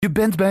Je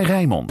bent bij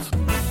Rijnmond.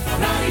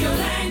 Radio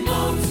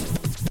Rijnmond.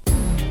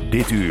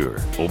 Dit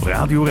uur op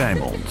Radio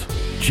Rijnmond.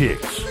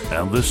 Chicks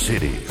and the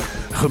City.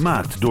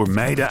 Gemaakt door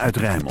meiden uit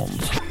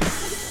Rijnmond.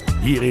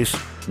 Hier is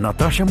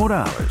Natasha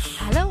Morales.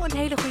 Hallo, een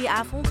hele goede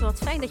avond. Wat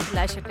fijn dat je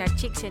luistert naar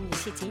Chicks and the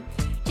City.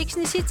 Chicks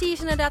and the City is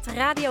inderdaad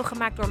radio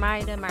gemaakt door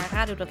meiden, maar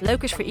radio dat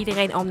leuk is voor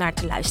iedereen om naar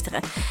te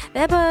luisteren. We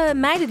hebben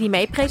meiden die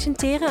mee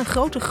presenteren, een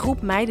grote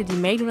groep meiden die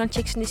meedoen aan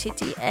Chicks and the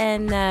City.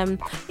 En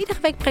iedere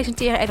week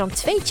presenteren er dan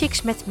 2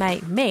 chicks met mij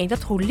mee.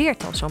 Dat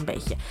roleert al zo'n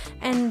beetje.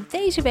 En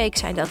deze week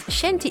zijn dat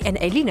Shanti en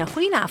Eline.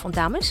 Goedenavond,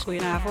 dames.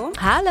 Goedenavond.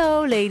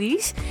 Hallo,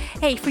 ladies.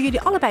 Hey, voor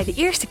jullie allebei de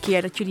eerste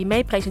keer dat jullie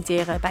mee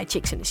presenteren bij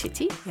Chicks and the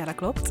City. Ja, dat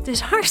klopt.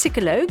 Dus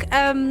hartstikke leuk.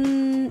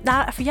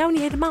 Nou, voor jou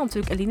niet helemaal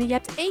natuurlijk, Eline. Je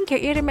hebt 1 keer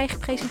eerder mee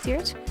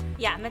gepresenteerd.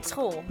 Ja, met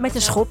school. Met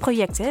een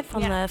schoolproject hè,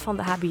 van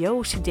de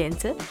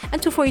HBO-studenten. En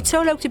toen vond je het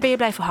zo leuk, toen ben je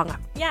blijven hangen.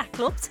 Ja,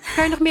 klopt.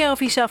 Kan je nog meer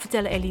over jezelf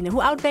vertellen, Eline?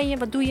 Hoe oud ben je?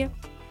 Wat doe je?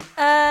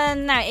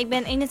 Nou, ik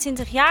ben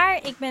 21 jaar.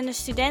 Ik ben een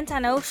student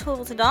aan de Hogeschool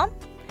Rotterdam.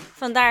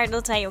 Vandaar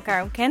dat wij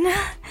elkaar ook kennen.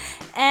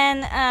 En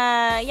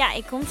ja,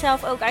 ik kom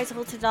zelf ook uit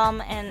Rotterdam.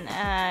 En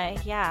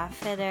ja,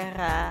 verder...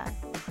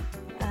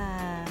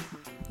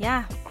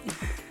 ja...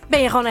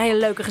 Ben je gewoon een hele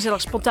leuke,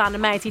 gezellige, spontane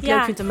meid die het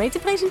leuk vindt om mee te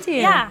presenteren?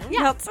 Ja,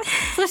 dat.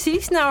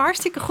 Precies. Nou,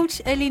 hartstikke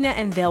goed, Eline,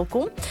 en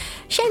welkom.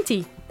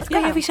 Shanti, wat kan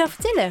je over jezelf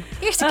vertellen?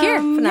 Eerste keer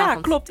vanavond. Ja,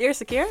 klopt.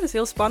 Eerste keer. Dat is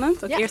heel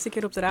spannend. Ook eerste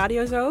keer op de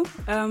radio zo.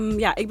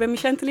 Ja, ik ben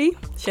Michanteli.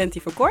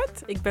 Shanti voor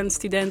kort. Ik ben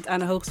student aan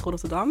de Hogeschool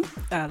Rotterdam.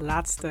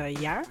 Laatste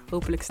jaar.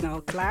 Hopelijk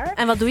snel klaar.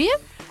 En wat doe je?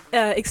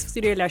 Ik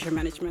studeer leisure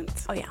management.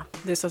 Oh ja.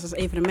 Dus dat is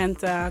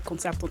evenementen,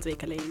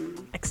 conceptontwikkeling,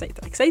 et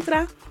cetera, et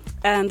cetera.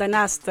 En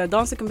daarnaast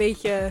dans ik een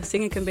beetje,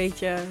 zing ik een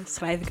beetje,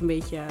 schrijf ik een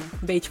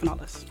beetje van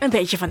alles. Een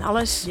beetje van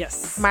alles.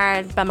 Yes.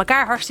 Maar bij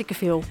elkaar hartstikke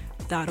veel.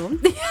 Daarom.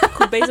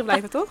 Goed bezig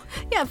blijven, toch?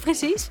 Ja,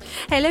 precies.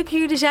 Hey, leuk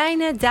hier te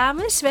zijn,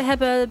 dames. We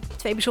hebben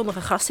 2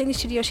 bijzondere gasten in de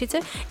studio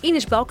zitten.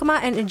 Ines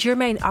Balkema en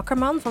Jermaine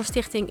Akkerman van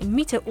stichting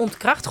Mythe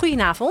Ontkracht.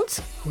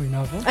 Goedenavond.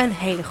 Goedenavond. Een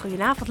hele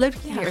goede avond. Leuk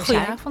dat je hier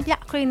goedenavond. bent. Ja,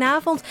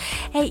 goedenavond.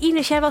 Hey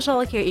Ines, jij was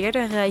al een keer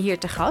eerder hier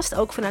te gast.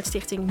 Ook vanuit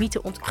stichting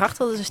Mythe Ontkracht.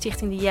 Dat is een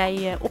stichting die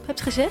jij op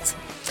hebt gezet.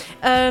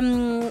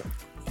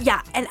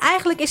 Ja, en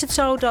eigenlijk is het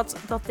zo dat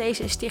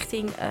deze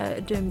stichting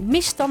de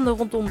misstanden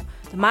rondom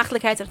de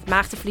maagdelijkheid en het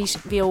maagdenvlies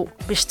wil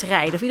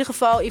bestrijden. Of in ieder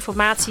geval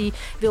informatie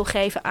wil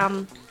geven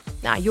aan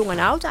jong en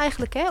oud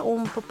eigenlijk, hè,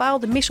 om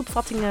bepaalde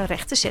misopvattingen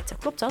recht te zetten.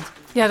 Klopt dat?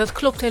 Ja, dat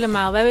klopt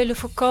helemaal. Wij willen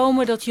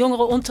voorkomen dat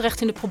jongeren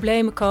onterecht in de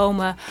problemen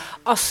komen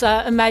als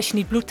een meisje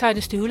niet bloedt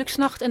tijdens de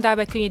huwelijksnacht. En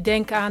daarbij kun je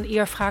denken aan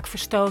eer,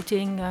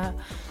 verstoting.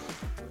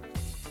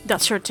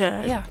 Dat soort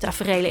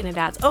taferelen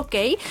inderdaad.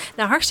 Oké,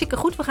 nou hartstikke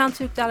goed. We gaan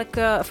natuurlijk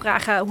dadelijk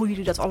vragen hoe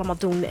jullie dat allemaal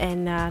doen.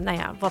 En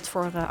wat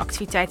voor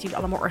activiteiten jullie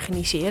allemaal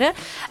organiseren.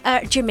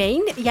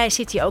 Jermaine, jij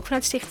zit hier ook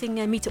vanuit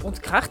stichting Mythe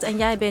Ontkracht. En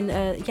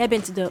jij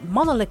bent de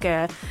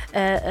mannelijke,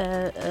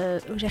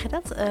 hoe zeg je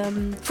dat?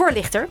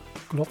 Voorlichter.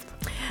 Klopt.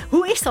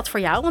 Hoe is dat voor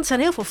jou? Want er zijn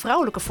heel veel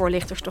vrouwelijke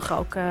voorlichters toch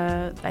ook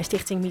bij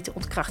stichting Mythe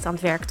Ontkracht aan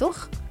het werk,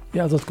 toch?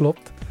 Ja, dat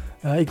klopt.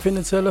 Ik vind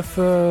het zelf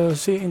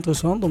zeer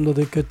interessant, omdat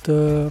ik het...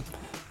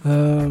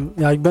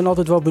 ik ben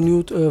altijd wel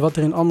benieuwd wat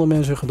er in andere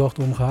mensen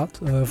gedachten omgaat.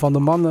 Van de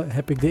mannen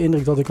heb ik de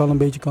indruk dat ik al een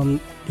beetje kan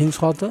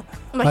inschatten.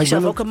 Omdat je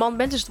zelf ook een man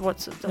bent, dus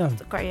dat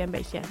kan je een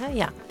beetje... Hè?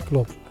 Ja.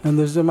 Klopt. En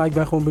dus, maar ik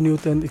ben gewoon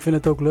benieuwd en ik vind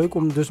het ook leuk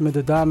om dus met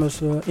de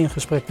dames in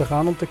gesprek te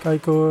gaan. Om te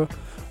kijken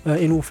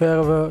in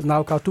hoeverre we naar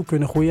elkaar toe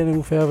kunnen groeien en in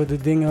hoeverre we de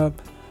dingen...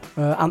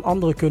 aan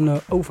anderen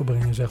kunnen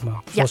overbrengen, zeg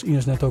maar. Zoals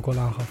Ines net ook al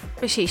aangaf.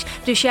 Precies.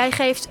 Dus jij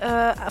geeft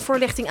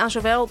voorlichting aan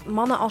zowel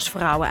mannen als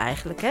vrouwen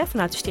eigenlijk, hè?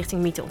 Vanuit de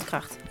stichting Mythe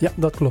Ontkracht. Ja,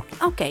 dat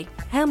klopt. Oké,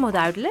 helemaal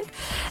duidelijk.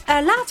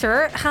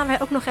 Later gaan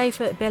wij ook nog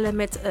even bellen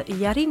met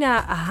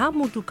Jarina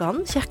Hamoudukan.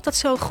 Zeg ik dat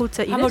zo goed,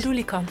 Ines?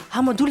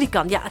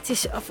 Hamoudukan. Ja, het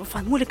is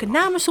van moeilijke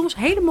namen soms.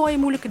 Hele mooie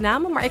moeilijke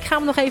namen. Maar ik ga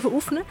hem nog even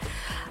oefenen.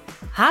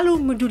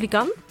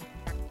 Hamoudukan.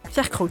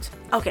 Zeg ik goed.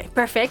 Oké,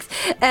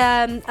 perfect.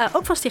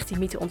 Ook van stichting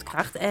Mythe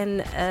Ontkracht.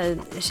 En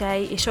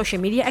zij is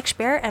social media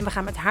expert. En we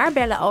gaan met haar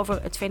bellen over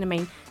het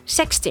fenomeen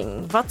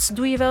sexting. Wat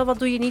doe je wel, wat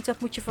doe je niet? Wat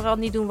moet je vooral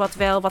niet doen, wat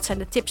wel? Wat zijn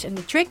de tips en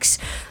de tricks?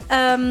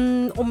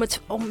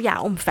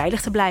 Om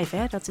veilig te blijven.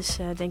 Hè? Dat is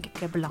denk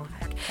ik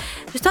belangrijk.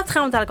 Dus dat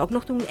gaan we dadelijk ook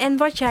nog doen. En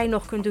wat jij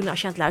nog kunt doen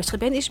als je aan het luisteren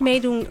bent, is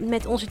meedoen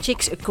met onze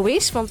Chicks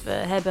quiz. Want we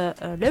hebben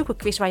een leuke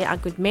quiz waar je aan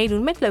kunt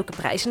meedoen met leuke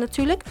prijzen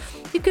natuurlijk.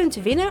 Je kunt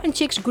winnen een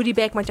Chicks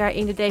goodiebag, maar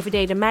daarin de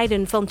DVD De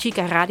Meiden van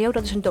Chica Radio.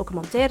 Dat is een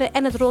documentaire.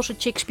 En het roze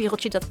Chicks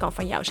spiegeltje, dat kan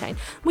van jou zijn.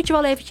 Moet je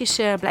wel eventjes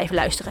blijven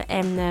luisteren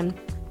en...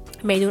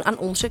 meedoen aan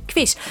onze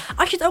quiz.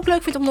 Als je het ook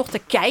leuk vindt om nog te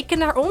kijken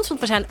naar ons, want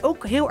we zijn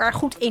ook heel erg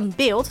goed in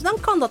beeld, dan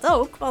kan dat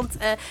ook. Want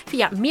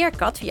via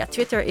Meerkat, via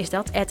Twitter is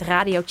dat,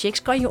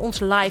 @RadioChicks, kan je ons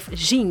live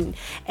zien.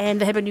 En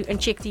we hebben nu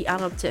een chick die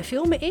aan het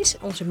filmen is.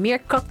 Onze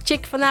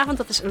Meerkat-chick vanavond,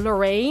 dat is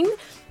Lorraine.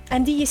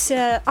 En die is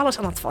alles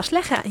aan het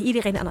vastleggen.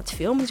 Iedereen aan het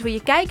filmen. Dus wil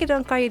je kijken,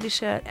 dan kan je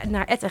dus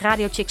naar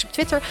 @RadioChicks op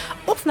Twitter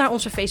of naar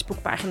onze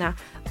Facebookpagina,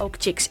 ook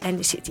Chicks and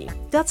the City.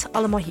 Dat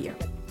allemaal hier.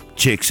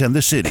 Chicks and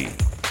the City.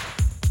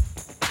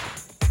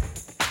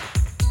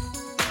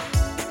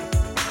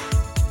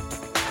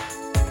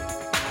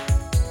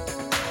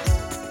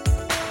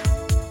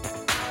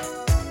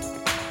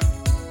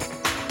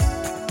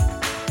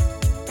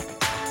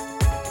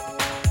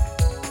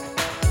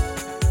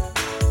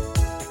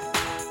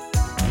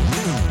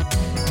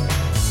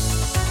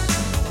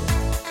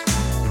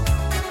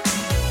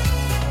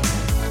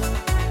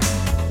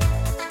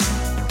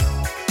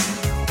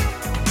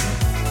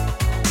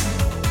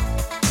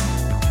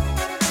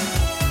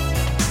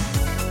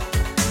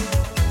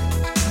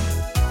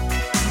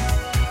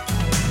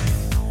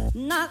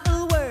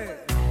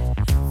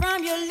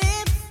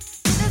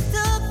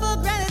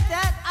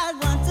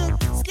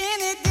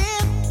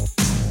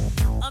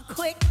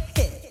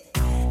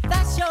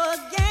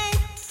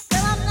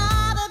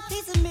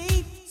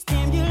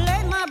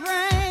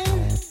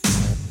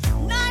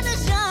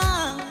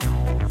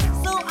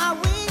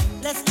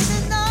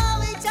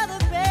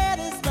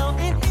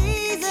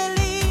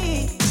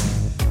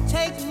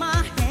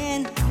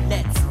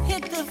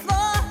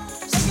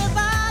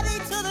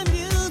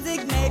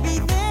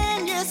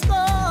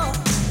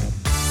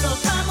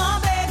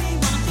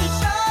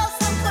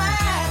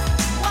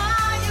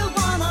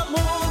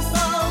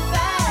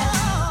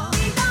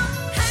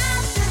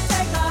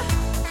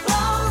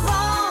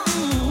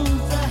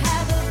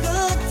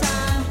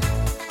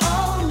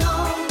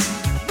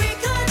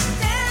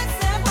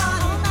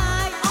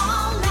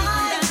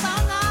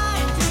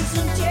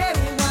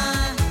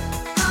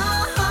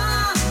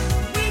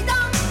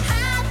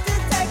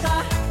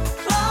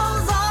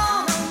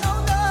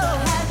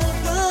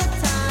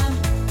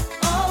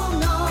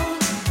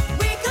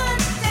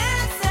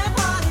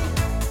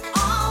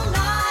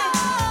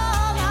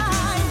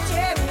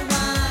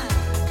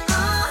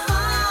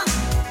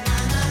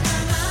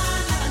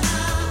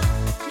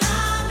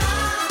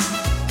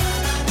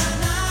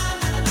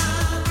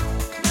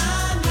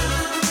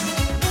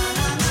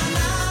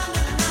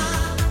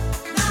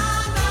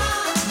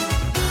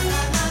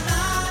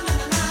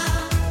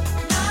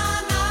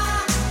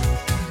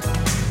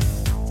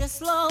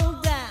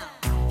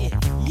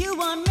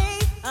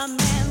 A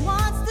man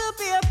wants to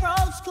be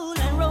approached cool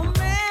and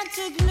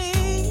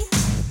romantically.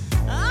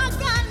 I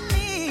got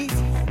needs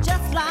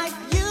just like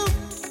you.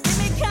 Give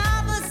me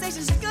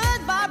conversations,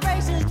 good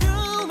vibrations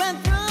through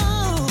and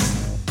through.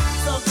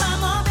 So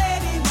come on,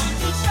 baby, won't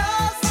you show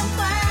some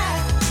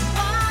class?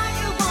 Why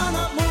you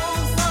wanna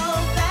move so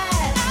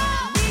fast?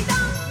 We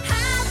don't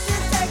have to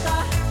take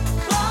our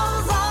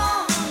clothes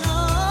off, no,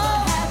 to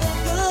have a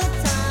good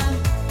time.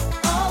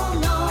 Oh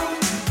no,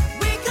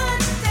 we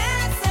could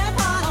dance and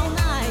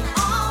party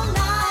all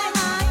night,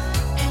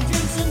 and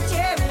drink some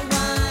cherry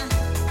wine.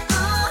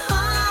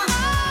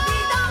 We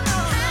don't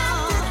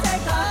have to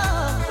take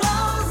our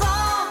clothes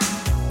off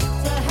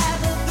to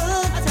have a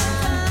good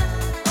time.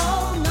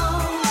 Oh no,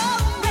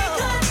 we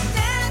could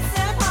dance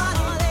and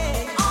party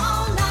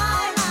all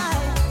night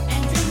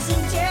and drink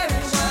some cherry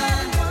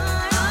wine.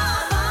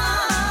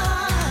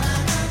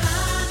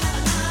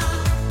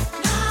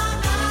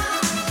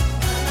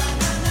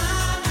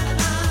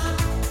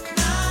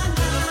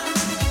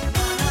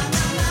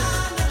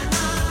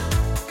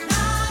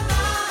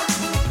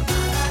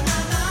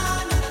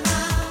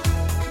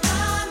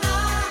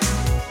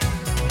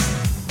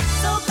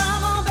 So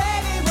come on,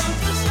 baby, won't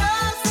you show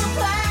some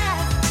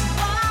class?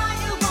 Why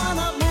you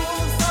wanna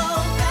move so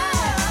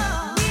fast?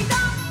 We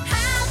don't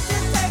have to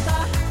take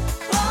our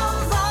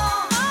clothes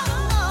off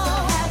to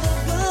have a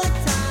good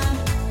time.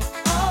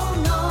 Oh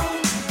no,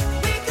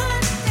 we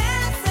could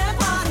dance and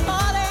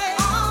party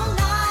all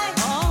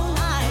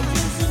night,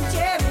 drink some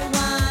cherry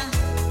wine.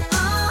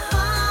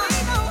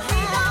 We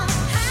don't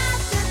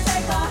have to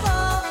take our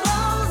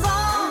clothes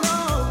off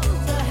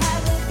to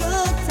have a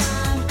good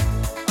time.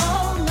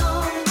 Oh no,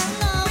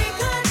 we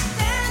could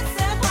dance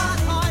and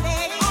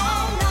party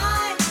all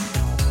night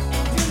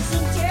and drink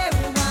some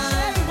cherry wine.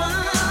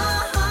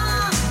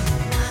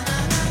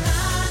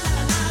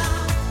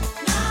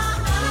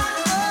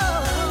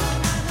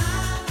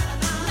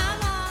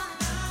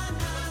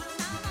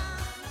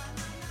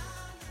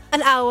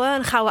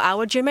 Een gouden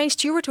ouwe. Jermaine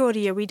Stewart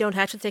hoorde je. We don't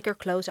have to take our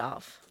clothes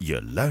off.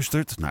 Je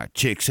luistert naar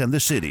Chicks and the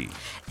City.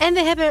 En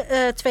we hebben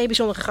twee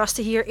bijzondere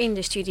gasten hier in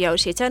de studio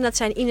zitten. En dat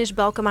zijn Ines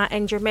Balkema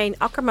en Jermaine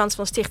Akkermans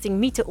van Stichting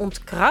Mythe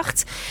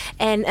Ontkracht.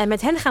 En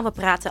met hen gaan we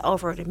praten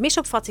over de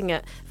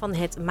misopvattingen van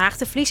het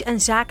maagdenvlies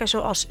en zaken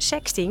zoals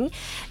sexting.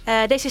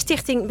 Deze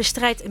stichting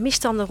bestrijdt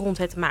misstanden rond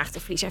het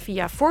maagdenvlies. En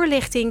via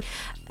voorlichting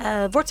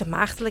wordt de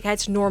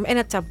maagdelijkheidsnorm en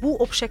het taboe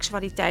op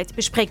seksualiteit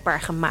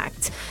bespreekbaar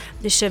gemaakt.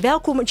 Dus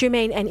welkom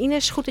Jermaine en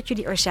Ines. Goed dat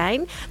jullie er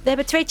zijn. We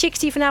hebben twee chicks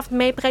die vanavond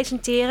mee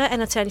presenteren. En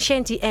dat zijn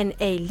Shanti en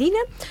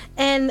Eline.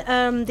 En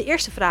de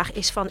eerste vraag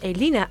is van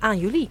Eline aan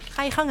jullie.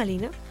 Ga je gang,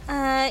 Eline.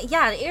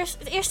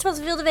 Het eerste wat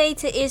we wilden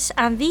weten is: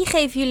 aan wie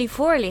geven jullie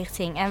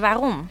voorlichting en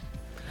waarom?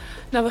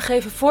 Nou, we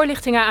geven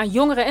voorlichtingen aan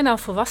jongeren en aan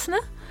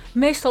volwassenen.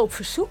 Meestal op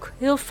verzoek.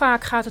 Heel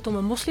vaak gaat het om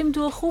een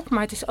moslimdoelgroep,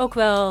 maar het is ook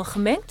wel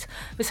gemengd.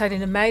 We zijn in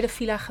de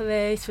meidenvilla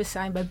geweest, we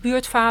zijn bij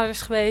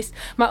buurtvaders geweest,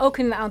 maar ook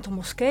in een aantal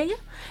moskeeën.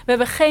 We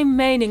hebben geen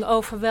mening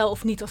over wel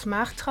of niet als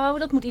maagd trouwen.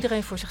 Dat moet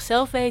iedereen voor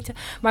zichzelf weten.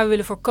 Maar we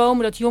willen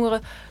voorkomen dat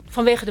jongeren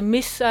vanwege de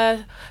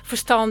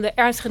misverstanden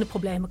ernstig in de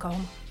problemen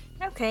komen.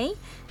 Oké.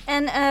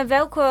 En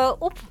welke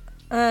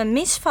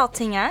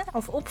misvattingen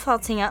of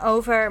opvattingen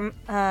over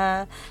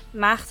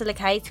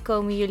maagdelijkheid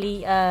komen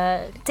jullie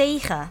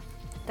tegen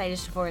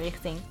tijdens de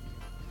voorlichting?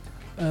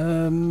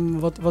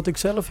 Wat ik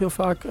zelf heel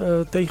vaak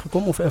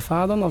tegenkom of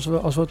ervaar dan, als we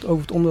het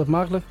over het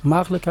onderwerp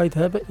maagdelijkheid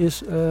hebben,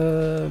 is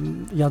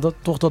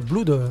dat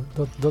bloeden.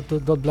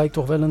 Dat blijkt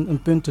toch wel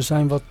een punt te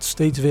zijn wat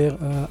steeds weer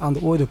aan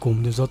de orde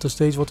komt. Dus dat er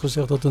steeds wordt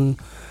gezegd dat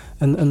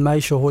een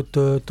meisje hoort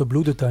te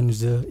bloeden tijdens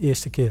de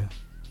eerste keer.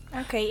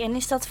 Oké, en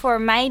is dat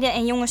voor meiden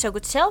en jongens ook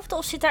hetzelfde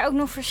of zit daar ook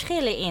nog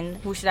verschillen in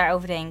hoe ze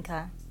daarover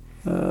denken?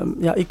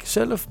 Ik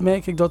zelf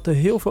merk dat er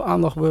heel veel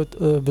aandacht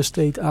wordt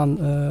besteed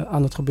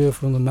aan het gebeuren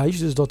van een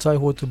meisje. Dus dat zij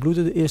hoort te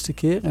bloeden de eerste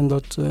keer. En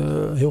dat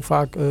heel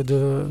vaak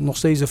nog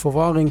steeds de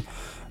verwarring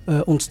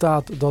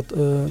ontstaat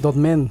dat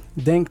men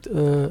denkt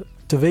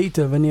te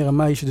weten wanneer een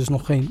meisje dus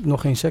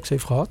nog geen seks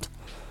heeft gehad.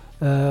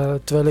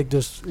 Terwijl ik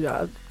dus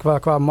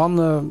qua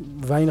man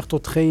weinig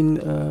tot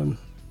geen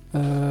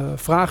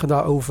vragen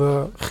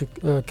daarover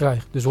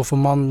krijg. Dus of een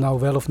man nou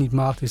wel of niet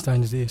maagd is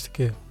tijdens de eerste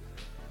keer.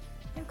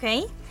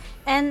 Oké.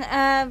 En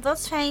wat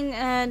zijn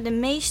de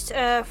meest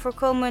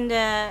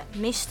voorkomende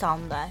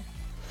misstanden?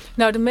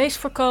 Nou, de meest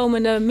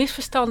voorkomende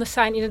misverstanden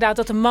zijn inderdaad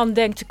dat een man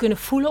denkt te kunnen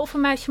voelen of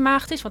een meisje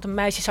maagd is. Want een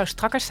meisje zou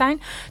strakker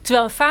zijn.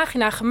 Terwijl een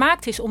vagina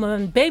gemaakt is om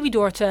een baby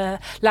door te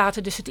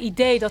laten. Dus het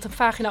idee dat een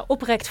vagina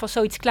oprekt van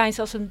zoiets kleins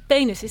als een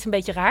penis is een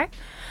beetje raar.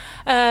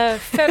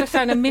 Verder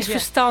zijn er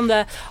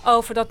misverstanden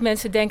over dat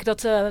mensen denken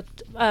dat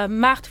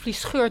maagdenvlies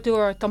scheurt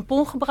door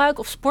tampongebruik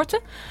of sporten.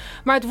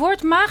 Maar het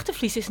woord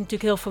maagdenvlies is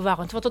natuurlijk heel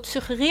verwarrend, want dat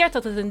suggereert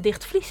dat het een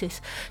dicht vlies is.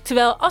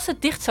 Terwijl als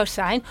het dicht zou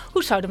zijn,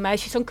 hoe zouden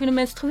meisjes dan kunnen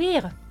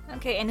menstrueren?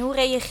 Oké, en hoe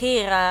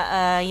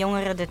reageren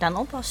jongeren er dan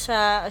op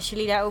als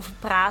jullie daarover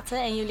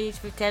praten en jullie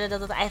vertellen dat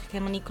het eigenlijk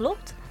helemaal niet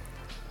klopt?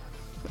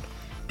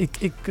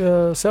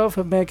 Zelf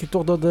merk ik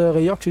toch dat de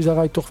reacties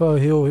daaruit toch wel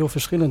heel, heel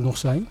verschillend nog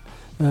zijn.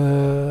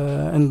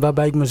 En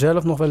waarbij ik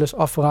mezelf nog wel eens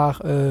afvraag,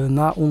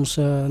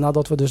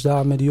 nadat we dus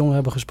daar met de jongen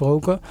hebben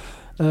gesproken,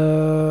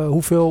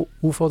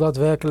 hoeveel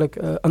daadwerkelijk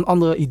een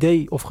andere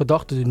idee of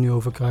gedachten er nu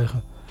over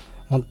krijgen.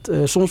 Want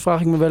soms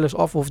vraag ik me wel eens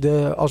af of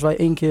als wij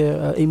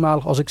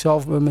eenmalig, als ik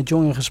zelf met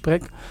Jong in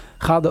gesprek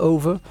ga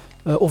erover,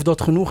 of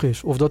dat genoeg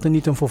is. Of dat er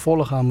niet een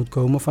vervolg aan moet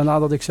komen. Vandaar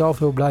dat ik zelf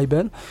heel blij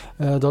ben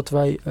dat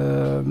wij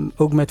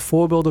ook met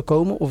voorbeelden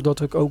komen. Of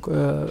dat ik ook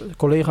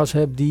collega's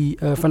heb die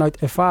vanuit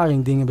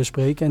ervaring dingen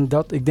bespreken.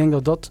 En ik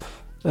denk dat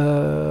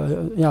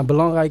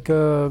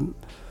belangrijke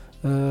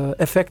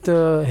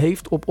effecten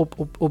heeft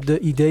op de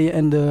ideeën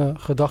en de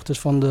gedachten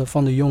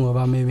van de jongen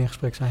waarmee we in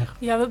gesprek zijn.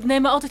 Ja, we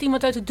nemen altijd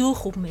iemand uit de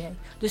doelgroep mee.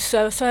 Dus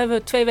zo hebben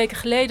we 2 weken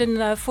geleden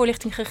een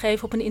voorlichting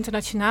gegeven op een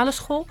internationale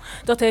school.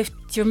 Dat heeft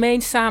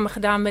Jermaine samen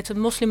gedaan met een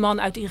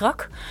moslimman uit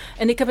Irak.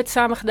 En ik heb het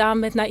samen gedaan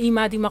met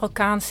Naima, die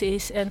Marokkaans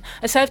is. En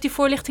zij heeft die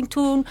voorlichting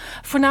toen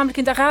voornamelijk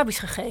in het Arabisch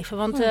gegeven.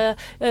 Want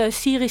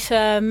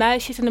Syrische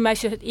meisjes en de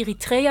meisjes uit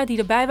Eritrea die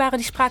erbij waren,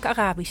 die spraken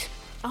Arabisch.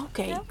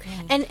 Oké.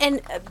 En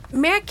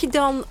merk je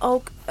dan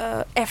ook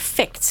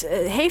effect?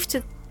 Heeft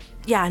het,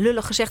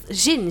 lullig gezegd,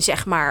 zin,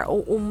 zeg maar,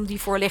 om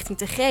die voorlichting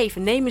te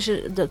geven? Nemen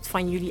ze dat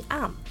van jullie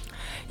aan?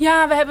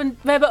 Ja,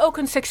 we hebben ook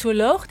een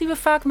seksuoloog die we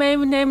vaak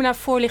meenemen naar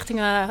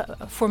voorlichtingen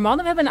voor mannen.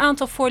 We hebben een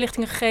aantal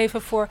voorlichtingen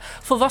gegeven voor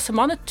volwassen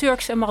mannen,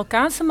 Turkse en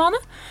Marokkaanse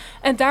mannen.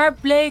 En daar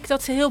bleek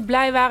dat ze heel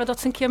blij waren dat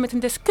ze een keer met een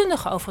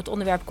deskundige over het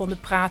onderwerp konden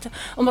praten.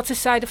 Omdat ze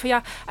zeiden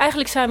van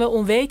eigenlijk zijn we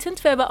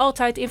onwetend. We hebben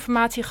altijd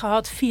informatie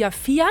gehad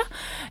via.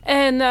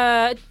 En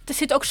er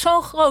zit ook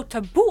zo'n groot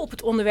taboe op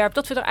het onderwerp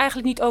dat we er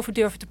eigenlijk niet over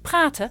durven te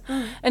praten.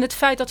 En het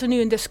feit dat er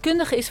nu een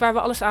deskundige is waar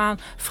we alles aan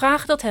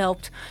vragen, dat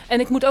helpt. En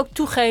ik moet ook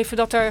toegeven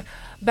dat er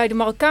bij de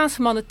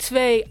Marokkaanse mannen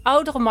 2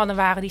 oudere mannen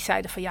waren die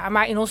zeiden van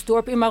maar in ons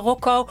dorp in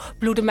Marokko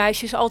bloeden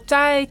meisjes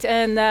altijd.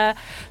 En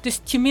dus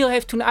Jamil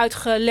heeft toen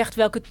uitgelegd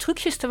welke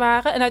trucjes er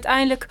waren. En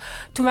uiteindelijk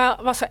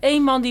was er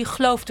 1 man die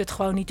geloofde het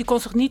gewoon niet. Die kon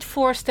zich niet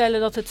voorstellen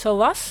dat het zo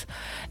was.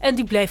 En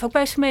die bleef ook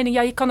bij zijn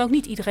mening. Je kan ook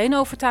niet iedereen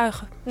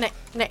overtuigen.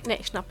 Nee,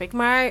 snap ik.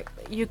 Maar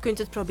je kunt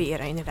het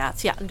proberen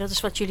inderdaad. Ja, dat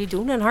is wat jullie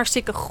doen. En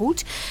hartstikke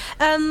goed.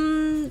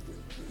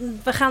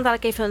 We gaan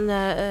dadelijk even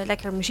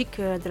lekker muziek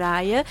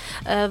draaien.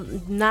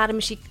 Na de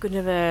muziek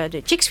kunnen we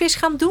de Chicks Quiz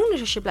gaan doen. Dus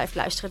als je blijft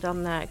luisteren,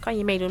 dan kan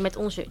je meedoen met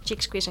onze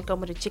Chicks Quiz. En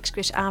komen de Chicks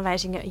Quiz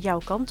aanwijzingen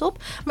jouw kant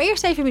op. Maar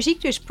eerst even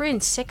muziek. Dus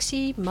Prince,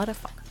 Sexy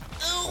Motherfucker.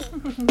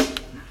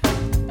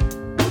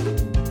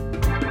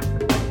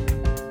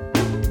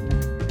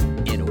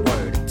 In a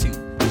word or two,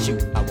 it's you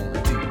I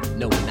wanna do.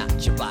 No,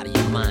 not your body,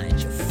 your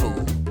mind, you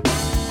fool.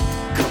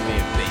 Come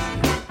here, baby.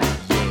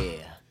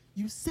 Yeah.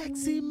 You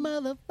sexy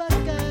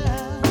motherfucker.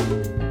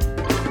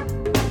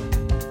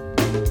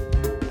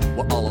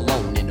 We're all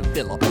alone in the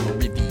villa on the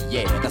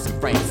Riviera. Got some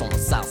friends on the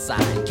south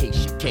side in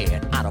case you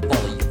care. Out of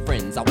all of your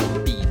friends, I wanna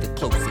be the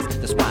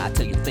closest. That's why I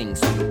tell you things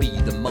so you'll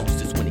be the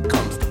mostest. When it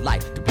comes to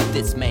life, to be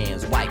this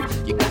man's wife,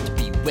 you got to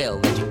be well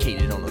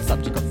educated on the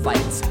subject of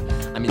fights.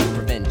 I mean the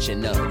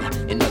prevention of.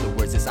 In other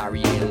words, it's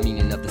R.E.M.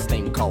 meaning of this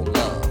thing called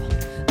love.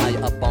 Are you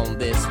up on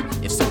this?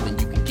 If so, then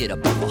you can get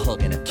up off a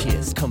hug and a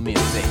kiss. Come in,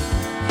 baby.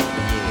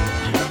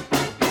 Yeah.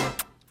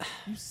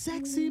 You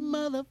sexy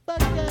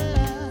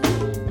motherfucker.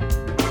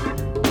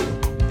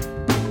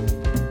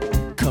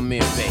 Come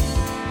here, baby.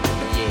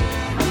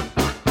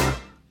 Yeah.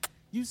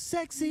 You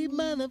sexy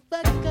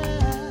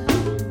motherfucker.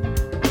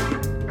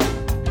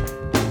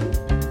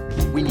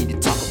 We need to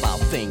talk about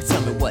things.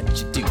 Tell me what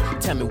you do.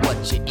 Tell me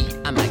what you eat.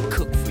 I might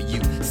cook for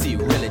you. See,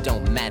 it really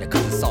don't matter,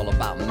 cause it's all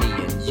about me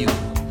and you.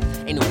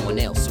 Ain't no one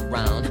else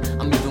around.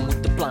 I'm even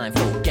with the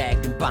blindfold,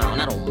 gagged and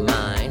bound. I don't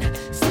mind.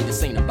 See,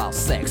 this ain't about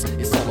sex.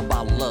 It's all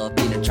about love,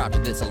 being in charge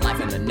of this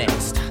life and the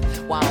next.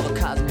 Why all the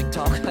cosmic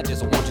talk? I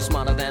just want you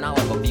smarter than I'll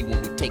ever be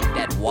when we take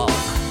that walk.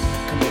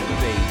 Come here,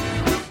 baby.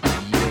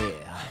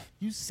 Yeah.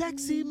 You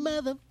sexy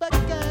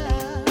motherfucker.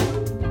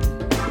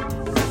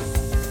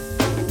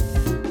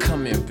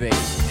 Come here, baby.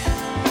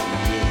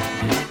 Yeah.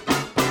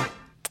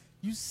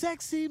 You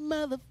sexy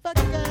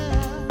motherfucker.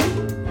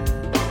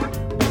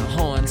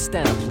 Horn,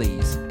 stand up,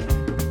 please.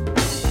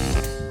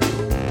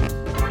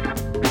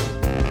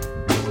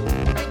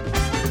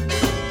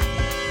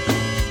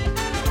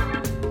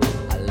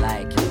 I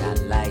like it, I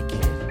like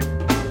it.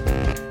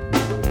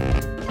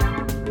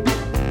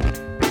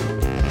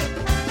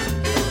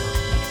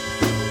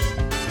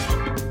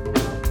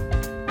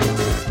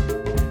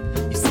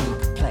 You seem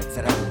perplexed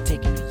that I haven't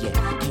taken it yet.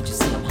 Can't you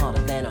see I'm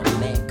harder than a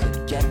man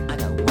could get? I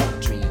got wet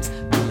dreams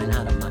coming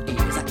out of my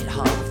ears. I get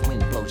hard if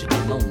wind blows, you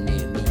get alone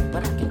near me.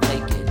 But I can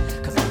take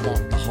it, cause I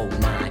want the whole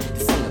nine.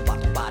 This ain't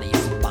about the body,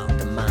 it's about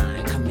the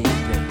mind. Come here,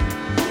 baby.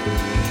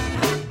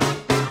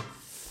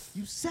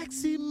 You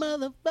sexy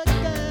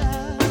motherfucker.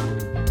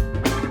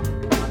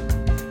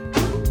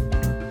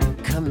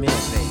 Come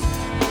here, baby.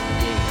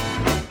 Yeah.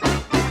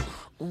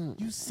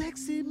 You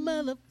sexy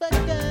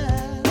motherfucker.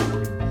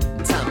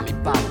 Tommy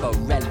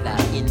Barbarella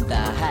in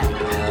the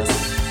house.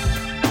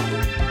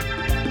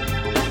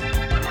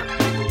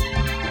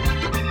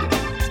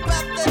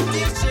 Scrub the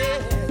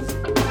dishes.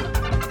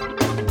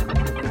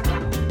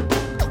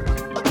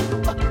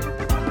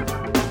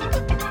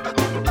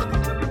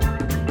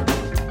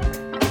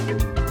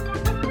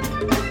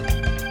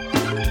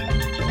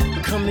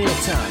 some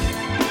mealtime.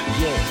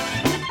 Yeah.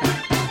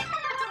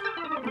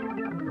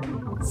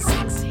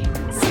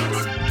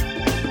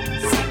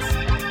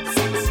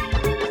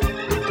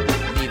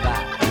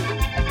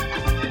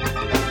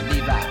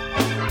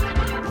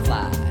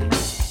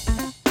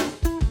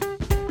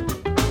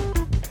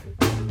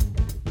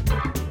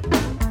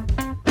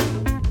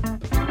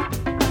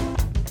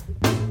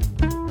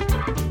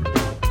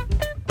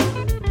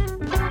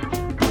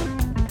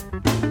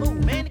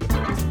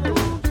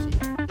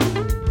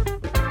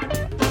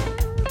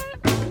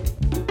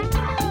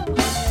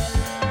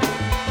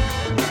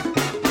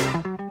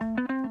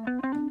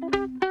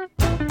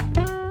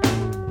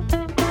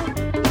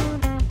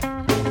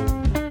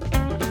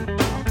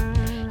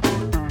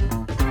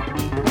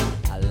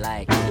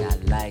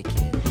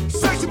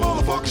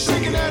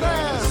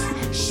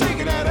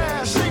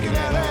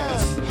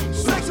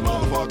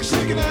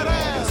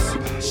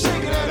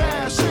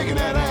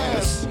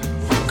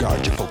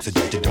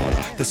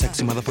 The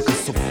sexy motherfucker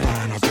so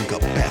fine, I'll drink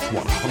up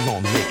bathwater. A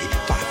long legged,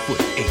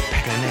 5'8",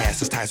 packing an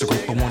ass as tight as a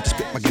grape. I want to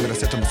spit my give it. I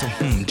said to myself,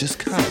 just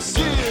cuss.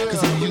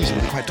 Cause I'm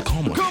usually quite the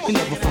calm one. You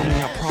never found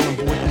me out problem,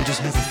 boy, I'm just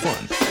having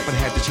fun. But I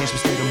had to change my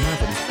state of mind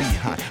for this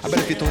behind. I bet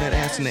if you throw that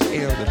ass in the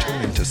air, it'll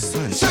turn into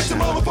sunshine. Sexy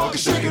motherfucker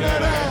shaking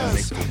that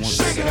ass.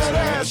 Shaking that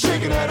ass,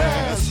 shaking that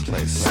ass.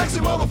 Sexy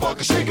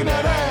motherfucker shaking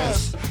that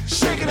ass.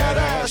 Shaking that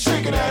ass,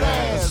 shaking that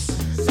ass.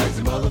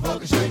 Sexy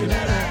motherfucker shaking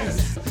that ass.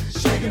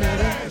 Shaking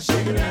that ass,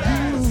 shaking that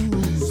ass.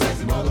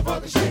 Sexy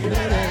motherfucker shaking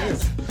that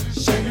ass.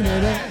 Shaking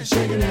that ass,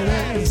 shaking that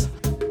ass.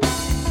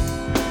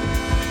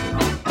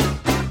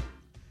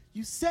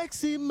 You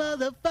sexy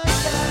motherfucker.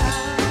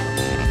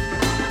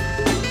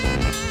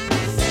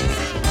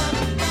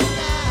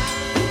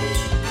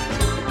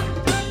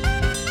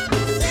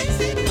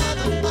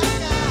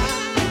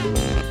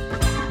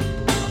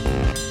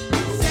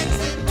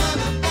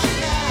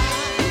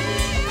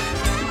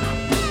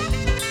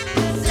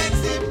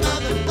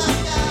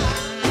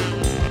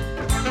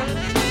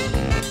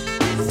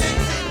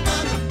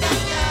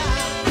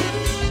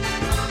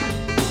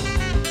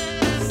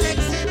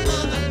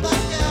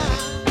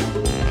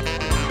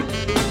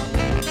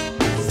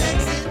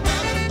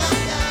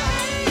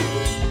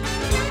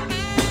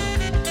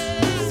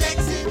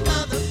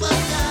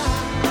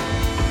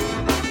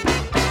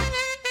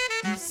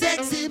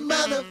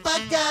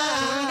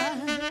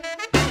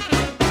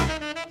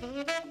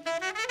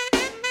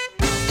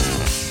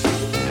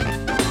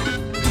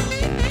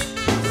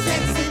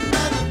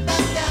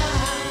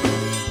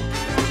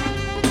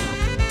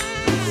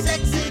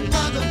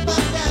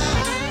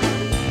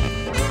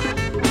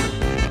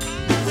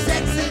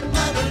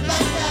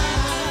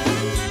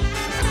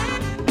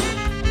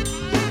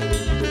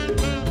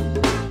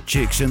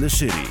 Chicks in the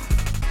City.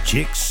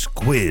 Chicks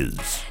Quiz.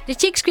 De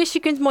Chicks Quiz, je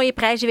kunt mooie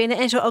prijzen winnen.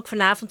 En zo ook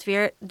vanavond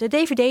weer de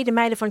DVD, De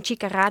Meiden van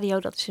Chica Radio.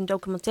 Dat is een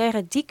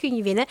documentaire, die kun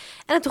je winnen.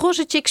 En het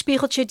roze chick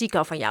spiegeltje, die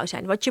kan van jou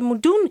zijn. Wat je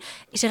moet doen,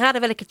 is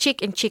raden welke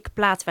chick en chick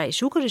plaat wij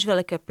zoeken. Dus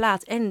welke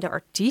plaat en de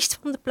artiest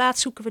van de plaat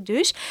zoeken we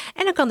dus.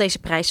 En dan kan deze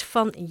prijs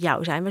van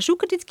jou zijn. We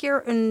zoeken dit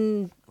keer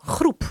een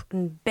groep,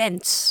 een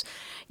band,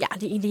 ja,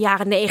 die in de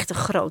jaren 90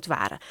 groot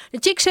waren. De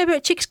Chicks hebben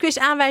Chicks Quiz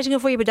aanwijzingen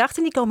voor je bedacht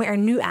en die komen er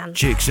nu aan.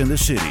 Chicks in the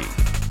City.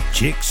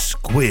 Chicks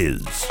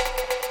Quiz.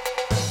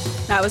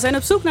 Nou, we zijn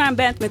op zoek naar een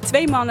band met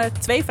 2 mannen,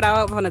 2 vrouwen,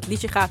 waarvan het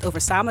liedje gaat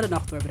over samen de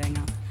nacht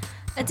doorbrengen.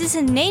 Het is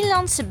een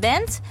Nederlandse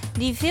band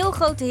die veel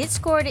grote hits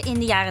scoorde in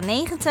de jaren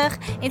 90.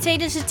 In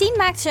 2010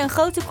 maakte ze een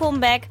grote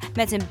comeback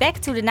met een Back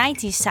to the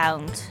 90s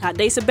sound. Nou,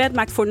 deze band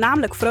maakt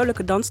voornamelijk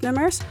vrolijke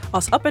dansnummers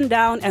als Up and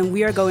Down en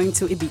We Are Going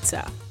to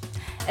Ibiza.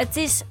 Het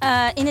is,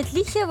 in het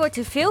liedje wordt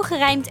er veel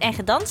gerijmd en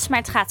gedanst, maar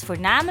het gaat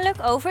voornamelijk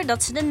over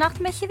dat ze de nacht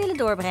met je willen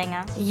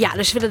doorbrengen. Ja,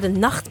 dus ze willen de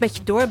nacht met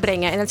je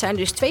doorbrengen. En het zijn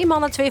dus 2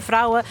 mannen, 2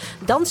 vrouwen,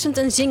 dansend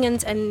en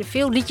zingend. En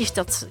veel liedjes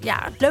dat,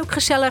 ja, leuk,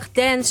 gezellig,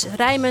 dance,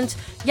 rijmend,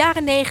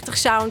 jaren 90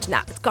 sound.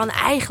 Nou, het kan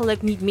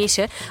eigenlijk niet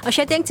missen. Als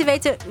jij denkt te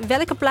weten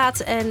welke plaat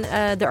en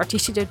de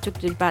artiesten die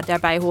natuurlijk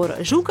daarbij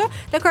horen zoeken,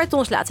 dan kan je het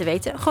ons laten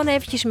weten. Gewoon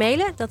eventjes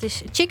mailen. Dat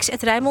is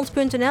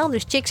chicks@rijnmond.nl,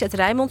 dus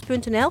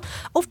chicks@rijnmond.nl.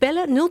 Of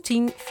bellen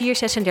 010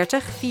 436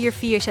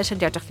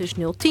 4436. Dus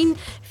 010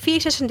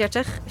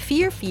 436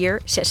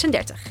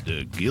 4436.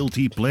 De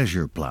Guilty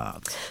Pleasure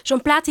plaat.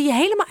 Zo'n plaat die je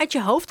helemaal uit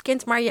je hoofd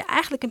kent, maar je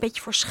eigenlijk een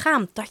beetje voor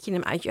schaamt dat je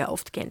hem uit je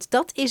hoofd kent.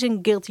 Dat is een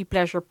Guilty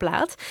Pleasure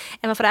plaat.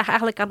 En we vragen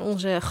eigenlijk aan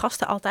onze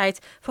gasten altijd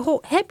van,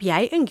 goh, heb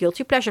jij een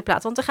Guilty Pleasure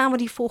plaat? Want dan gaan we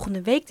die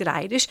volgende week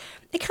draaien. Dus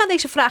ik ga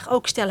deze vraag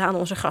ook stellen aan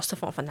onze gasten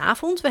van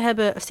vanavond. We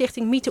hebben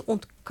Stichting Mythe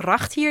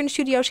Ontkracht hier in de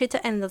studio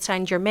zitten. En dat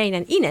zijn Jermaine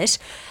en Ines.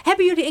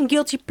 Hebben jullie een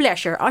Guilty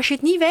Pleasure? Als je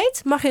het niet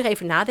weet, mag je er even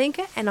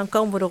nadenken. En dan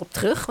komen we erop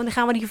terug. Want dan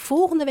gaan we die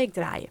volgende week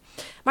draaien.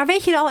 Maar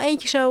weet je er al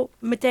eentje zo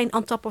meteen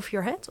on top of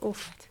your head?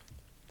 Of...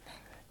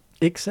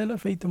 Ik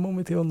zelf weet er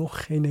momenteel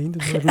nog geen een.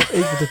 Dus als ik nog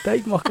even de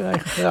tijd mag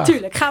krijgen, graag.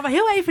 Tuurlijk, gaan we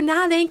heel even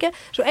nadenken.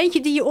 Zo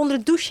eentje die je onder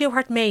de douche heel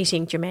hard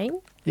meezingt, Jermaine.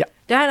 Ja.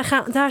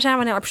 Daar zijn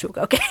we naar op zoek.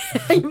 Oké,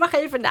 je mag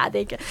even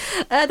nadenken.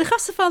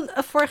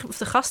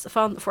 De gast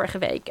van vorige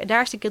week.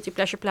 Daar is de Guilty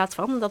Pleasure plaat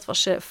van. Dat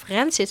was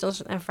Francis, dat is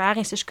een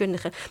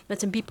ervaringsdeskundige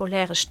met een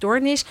bipolaire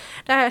stoornis.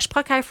 Daar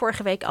sprak hij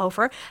vorige week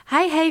over.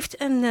 Hij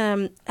heeft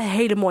een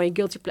hele mooie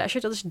Guilty Pleasure.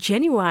 Dat is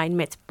Genuine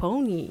met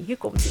Pony. Hier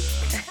komt hij.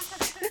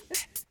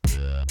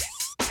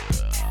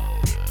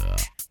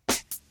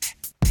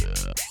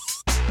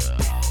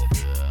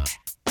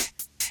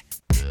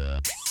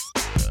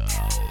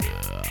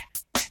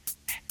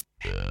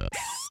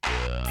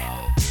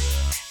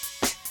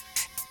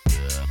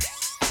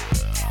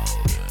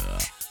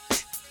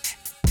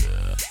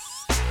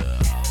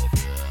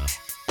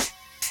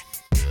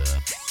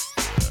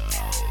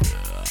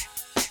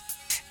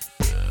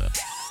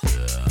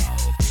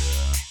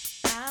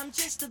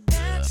 Just a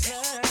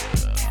bachelor.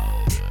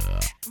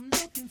 I'm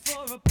looking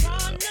for a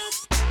partner,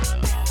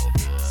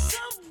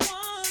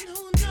 someone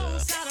who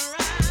knows how to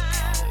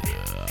ride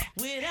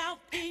without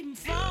even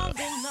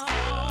falling off.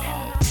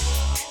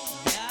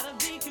 Gotta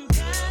be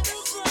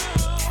compatible,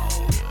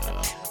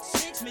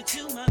 takes me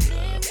to my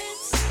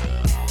limits.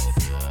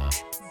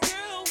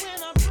 Girl, when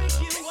I break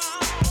you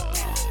off,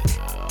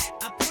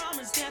 I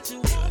promise that you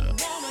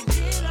won't wanna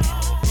get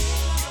off.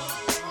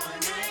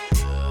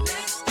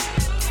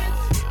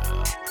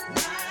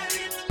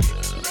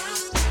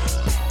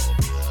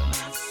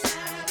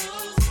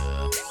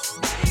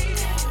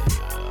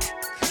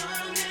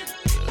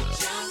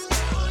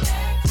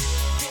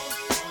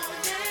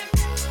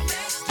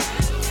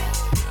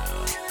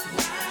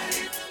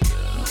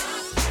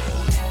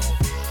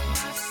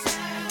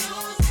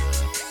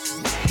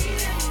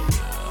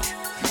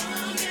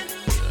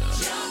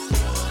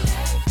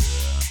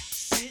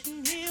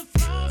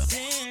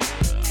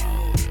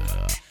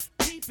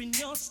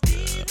 Your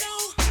stilo,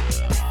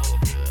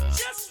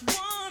 just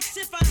once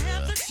if I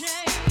have the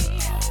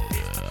chance,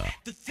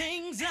 the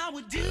things I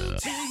would do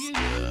to you,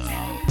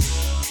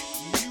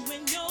 you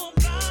and your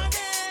body,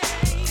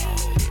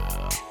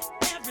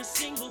 every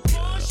single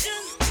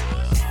portion,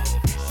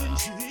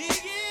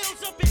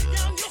 centurions up and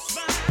down your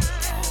spine,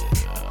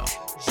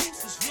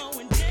 juices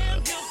flowing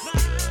down your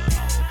spine.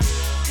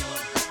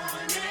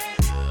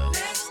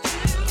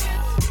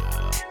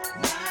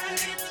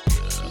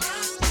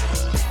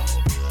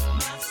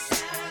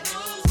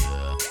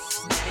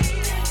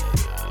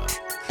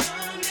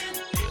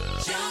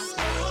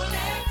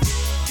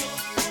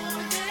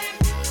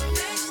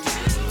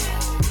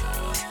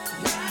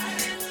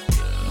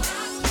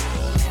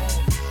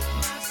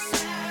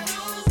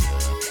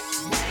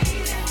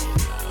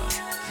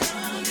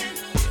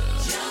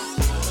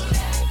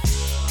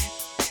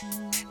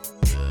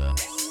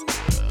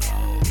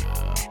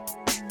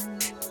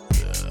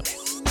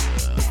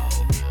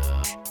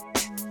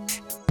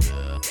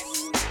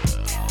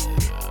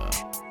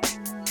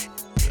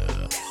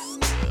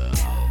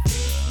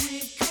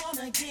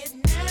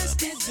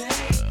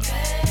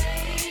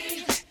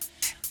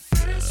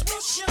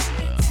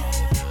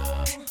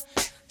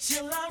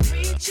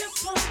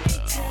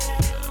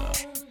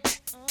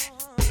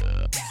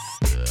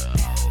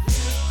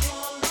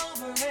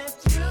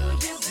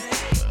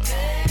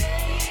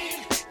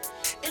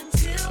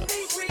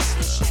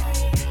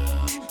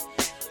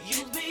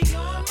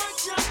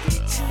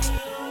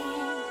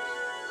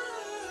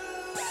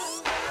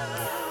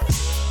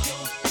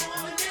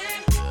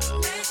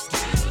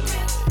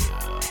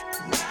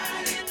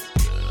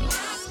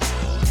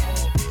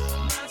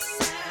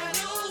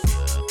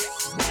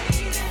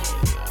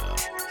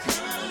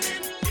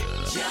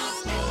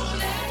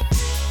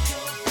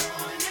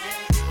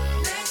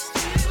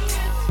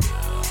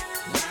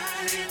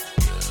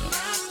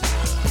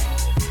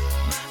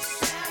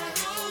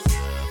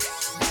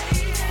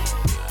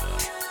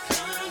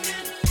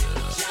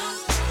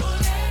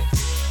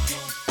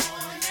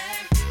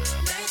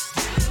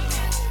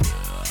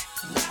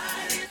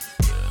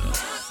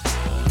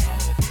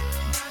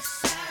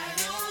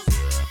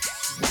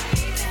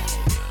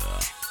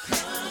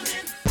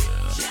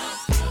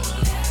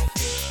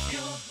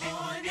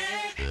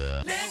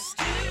 Let's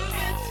do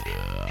it,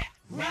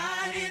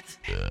 ride it.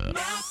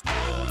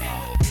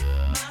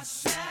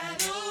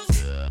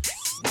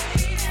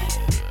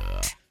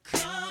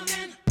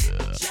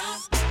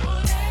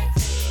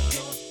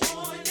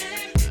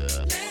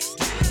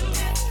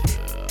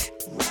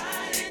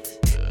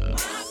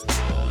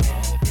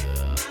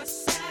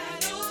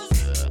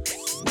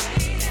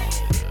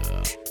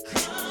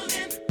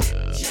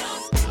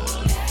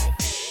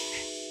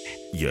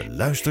 Je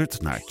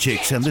luistert naar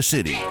Chicks and the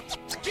City.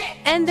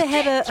 En we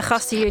hebben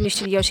gasten hier in de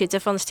studio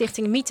zitten van de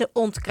stichting Mythe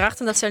Ontkracht.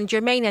 En dat zijn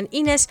Jermaine en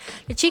Ines.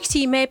 De chicks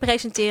die mee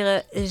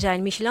presenteren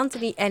zijn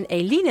Michelantini en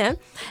Eline.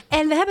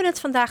 En we hebben het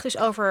vandaag dus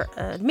over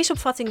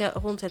misopvattingen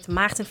rond het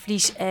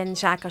maagdenvlies en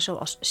zaken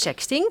zoals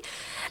sexting.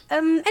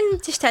 En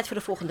het is tijd voor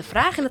de volgende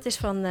vraag. En dat is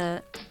van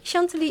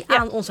Chantilly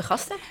aan onze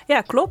gasten.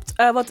 Ja, klopt.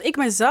 Wat ik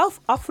mezelf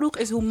afvroeg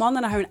is hoe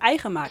mannen naar hun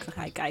eigen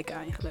maagdigheid kijken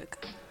eigenlijk.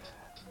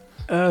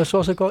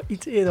 Zoals ik al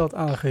iets eerder had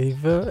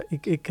aangegeven,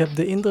 ik heb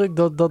de indruk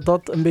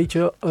dat een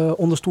beetje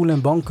onder stoelen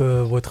en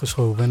banken wordt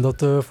geschoven. En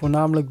dat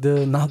voornamelijk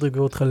de nadruk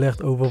wordt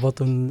gelegd over wat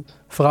een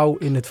vrouw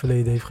in het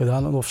verleden heeft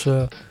gedaan. En of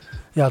ze,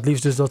 het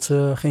liefst dus dat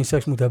ze geen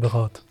seks moet hebben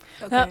gehad.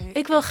 Nou,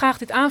 ik wil graag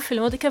dit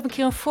aanvullen, want ik heb een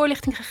keer een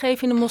voorlichting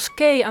gegeven in de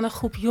moskee aan een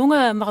groep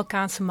jonge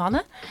Marokkaanse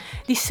mannen,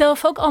 die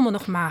zelf ook allemaal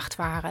nog maagd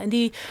waren en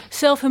die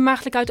zelf hun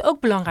maagdelijkheid ook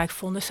belangrijk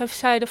vonden. Ze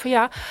zeiden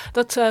van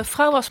dat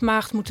vrouwen als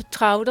maagd moeten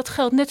trouwen, dat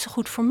geldt net zo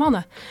goed voor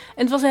mannen.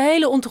 En het was een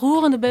hele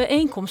ontroerende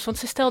bijeenkomst, want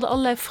ze stelden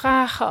allerlei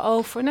vragen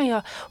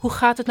over, hoe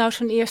gaat het nou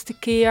zo'n eerste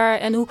keer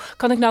en hoe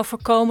kan ik nou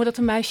voorkomen dat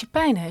een meisje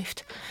pijn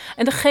heeft?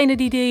 En degene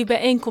die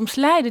bijeenkomst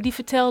leidde, die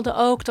vertelde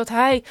ook dat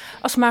hij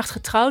als maagd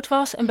getrouwd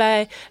was en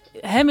bij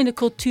hem in de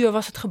cultuur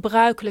was het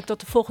gebruikelijk dat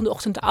de volgende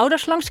ochtend de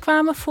ouders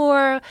langskwamen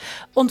voor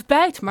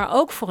ontbijt, maar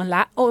ook voor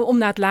om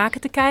naar het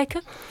laken te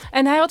kijken.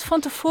 En hij had van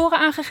tevoren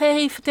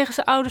aangegeven tegen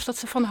zijn ouders dat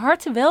ze van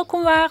harte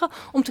welkom waren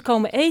om te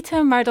komen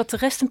eten, maar dat de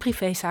rest een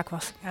privézaak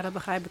was. Ja, dat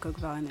begrijp ik ook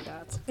wel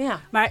inderdaad. Ja.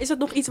 Maar is het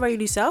nog iets waar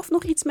jullie zelf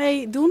nog iets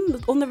mee doen,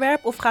 het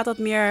onderwerp? Of gaat dat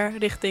meer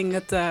richting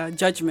het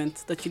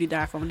judgment, dat jullie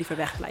daarvan liever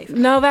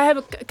wegblijven?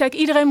 Nou,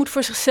 iedereen moet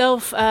voor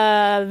zichzelf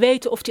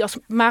weten of hij als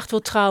maagd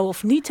wil trouwen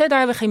of niet. Hè. Daar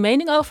hebben we geen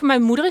mening over.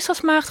 Mijn moeder is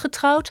als maagd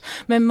getrouwd.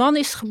 Mijn man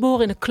is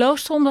geboren in een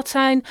klooster omdat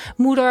zijn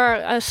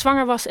moeder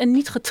zwanger was en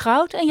niet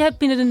getrouwd. En je hebt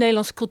binnen de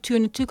Nederlandse cultuur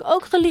natuurlijk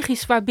ook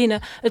religies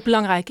waarbinnen het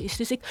belangrijk is.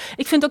 Dus ik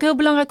vind het ook heel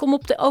belangrijk om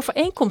op de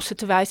overeenkomsten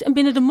te wijzen. En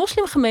binnen de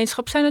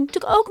moslimgemeenschap zijn er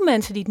natuurlijk ook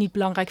mensen die het niet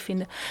belangrijk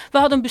vinden. We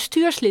hadden een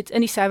bestuurslid en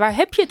die zei, waar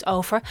heb je het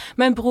over?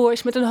 Mijn broer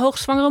is met een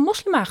hoogzwangere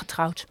moslima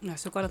getrouwd. Ja,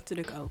 zo kan het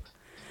natuurlijk ook.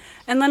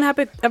 En dan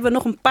hebben we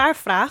nog een paar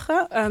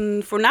vragen.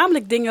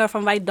 Voornamelijk dingen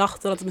waarvan wij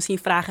dachten dat het misschien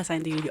vragen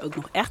zijn die jullie ook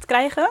nog echt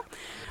krijgen.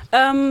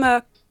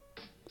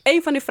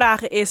 Een van die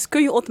vragen is,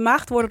 kun je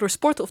ontmaagd worden door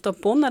sporten of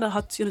tampon? Nou, dat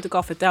had je natuurlijk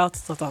al verteld,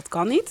 dat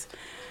kan niet.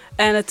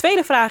 En de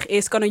tweede vraag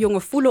is, kan een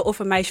jongen voelen of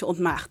een meisje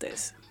ontmaagd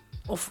is?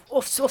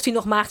 Of die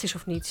nog maagd is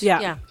of niet.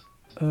 Ja.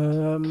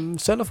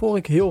 Zelf hoor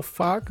ik heel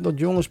vaak dat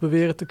jongens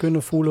beweren te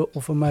kunnen voelen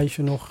of een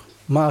meisje nog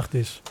maagd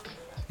is.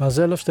 Maar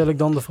zelf stel ik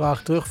dan de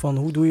vraag terug van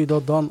hoe doe je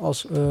dat dan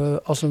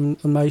als een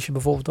meisje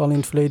bijvoorbeeld al in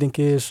het verleden een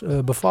keer is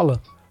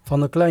bevallen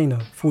van een kleine?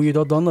 Voel je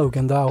dat dan ook?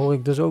 En daar hoor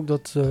ik dus ook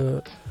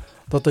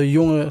dat er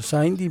jongeren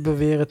zijn die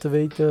beweren te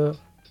weten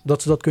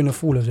dat ze dat kunnen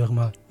voelen, zeg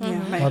maar. Ja,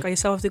 maar je kan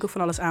jezelf natuurlijk ook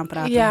van alles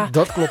aanpraten. Ja.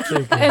 Dat klopt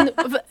zeker.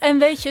 En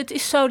weet je, het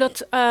is zo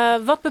dat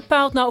wat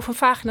bepaalt nou of een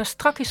vagina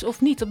strak is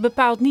of niet? Dat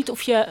bepaalt niet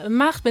of je een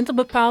maagd bent. Dat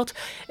bepaalt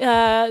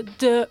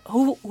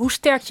hoe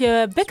sterk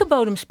je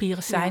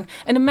bekkenbodemspieren zijn.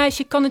 Ja. En een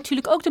meisje kan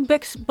natuurlijk ook de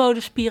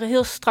bekkenbodemspieren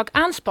heel strak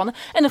aanspannen.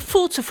 En dan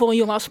voelt ze voor een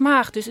jongen als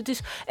maagd. Dus het is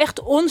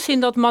echt onzin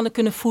dat mannen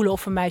kunnen voelen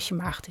of een meisje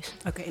maagd is.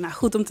 Oké, nou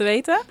goed om te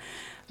weten.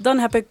 Dan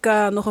heb ik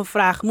nog een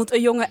vraag. Moet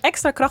een jongen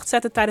extra kracht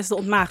zetten tijdens de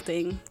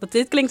ontmaagding?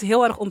 Dit klinkt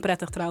heel erg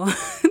onprettig trouwens.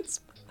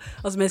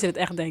 Als mensen het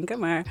echt denken,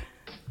 maar...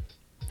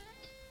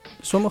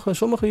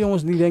 Sommige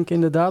jongens die denken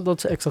inderdaad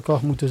dat ze extra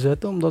kracht moeten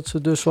zetten. Omdat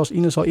ze dus, zoals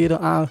Ines al eerder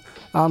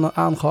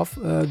aangaf,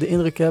 de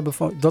indruk hebben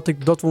van dat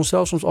we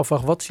onszelf soms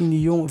afvragen.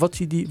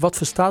 Wat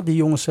verstaat die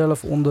jongen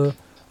zelf onder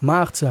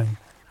maagd zijn?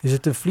 Is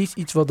het een vlies,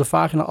 iets wat de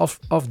vagina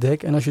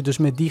afdekt? En als je dus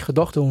met die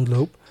gedachte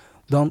rondloopt,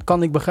 dan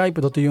kan ik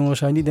begrijpen dat er jongeren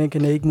zijn die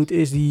denken, nee, ik moet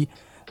eerst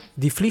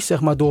die vlies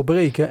zeg maar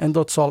doorbreken. En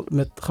dat zal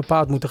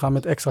gepaard moeten gaan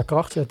met extra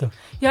kracht zetten.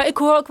 Ja, ik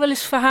hoor ook wel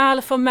eens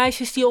verhalen van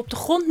meisjes die op de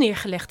grond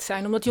neergelegd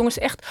zijn. Omdat jongens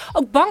echt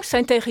ook bang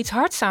zijn tegen iets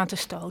hards aan te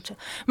stoten.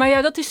 Maar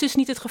ja, dat is dus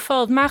niet het geval.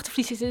 Het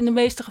maagdenvlies is in de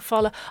meeste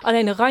gevallen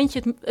alleen een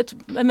randje. Het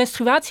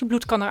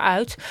menstruatiebloed kan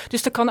eruit.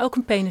 Dus er kan ook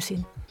een penis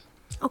in.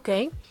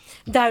 Oké,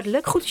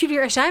 duidelijk. Goed dat jullie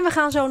er zijn. We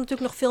gaan zo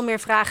natuurlijk nog veel meer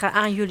vragen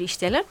aan jullie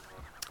stellen.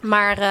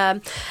 Maar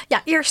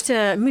eerst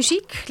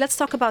muziek. Let's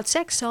talk about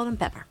sex, Salt and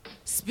Pepper.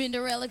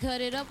 Spinderella cut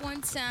it up one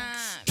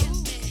time.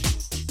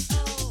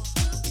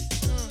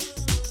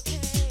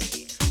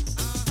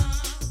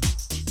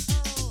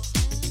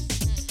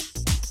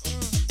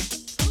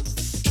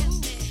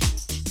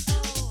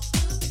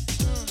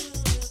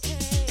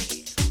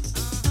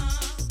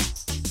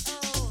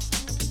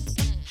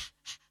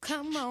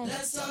 Come on.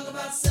 Let's talk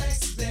about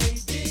sex,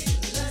 baby.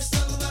 Let's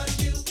talk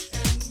about you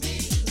and me.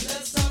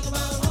 Let's talk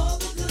about all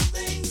the good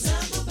things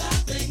and the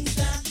bad things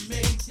that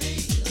may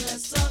be.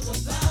 Let's talk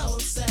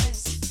about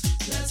sex.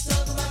 Let's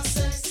talk about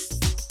sex.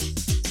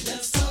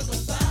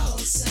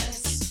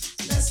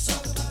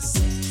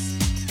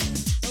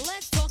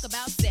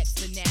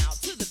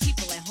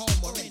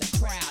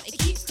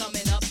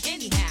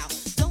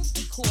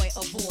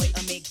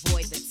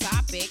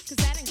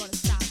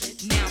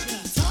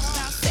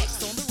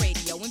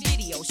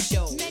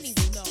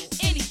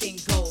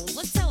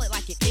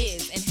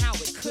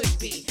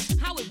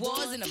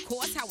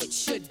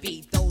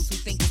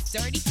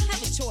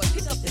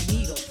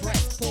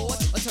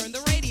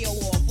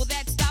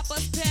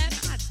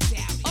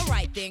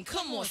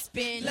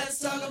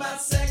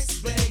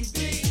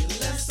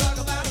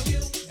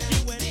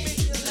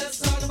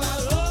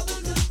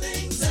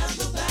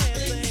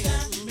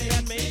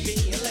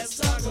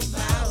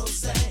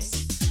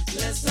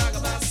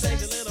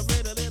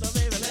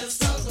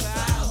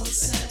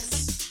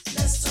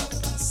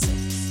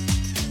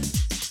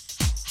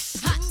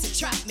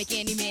 trap make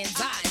any man's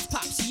eyes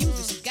pop. She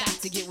uses, she got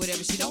to get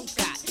whatever she don't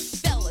got.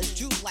 Fellas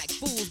droop like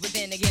fools, but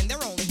then again,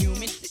 they're only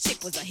human. The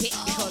chick was a hit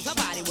because her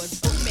body was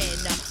booming.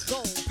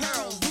 Gold,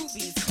 pearls,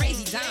 rubies,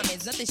 crazy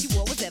diamonds. Nothing she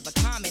wore was ever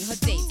common. Her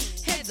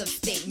dates, heads of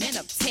state, men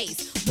of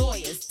taste,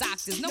 lawyers,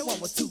 doctors. No one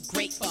was too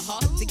great for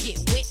her to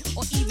get with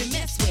or even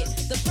mess with.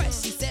 The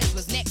press, she says,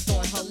 was next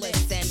on her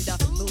list. And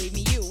believe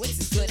me, it's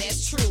as good as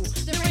true.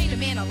 There ain't a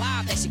man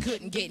alive that she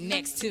couldn't get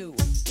next to.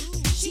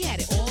 She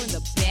had it all in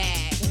the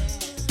bag,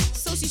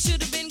 so she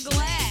should have been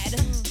glad.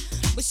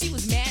 But she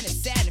was mad and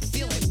sad and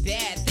feeling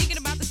bad, thinking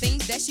about the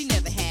things that she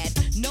never had.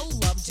 No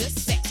love, just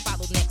sex.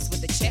 Followed next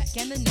with a check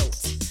and a note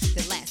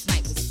that last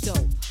night was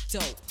dope,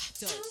 dope,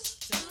 dope,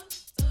 dope.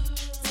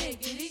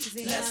 Take it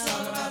easy. Let's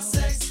talk about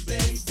sex,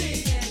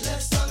 baby.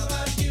 Let's talk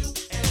about you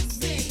and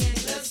me.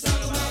 Let's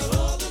talk about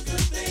all the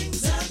good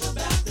things and the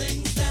bad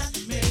things that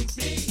may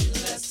be.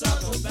 Let's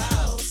talk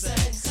about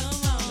sex. Come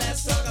on.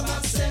 Let's talk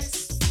about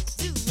sex.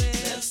 Do it.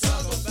 Let's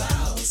talk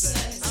about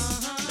sex.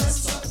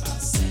 Let's talk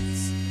about sex.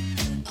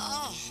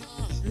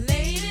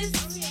 Ladies,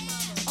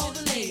 all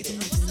the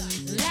ladies,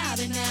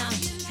 louder now,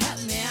 help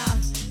me out.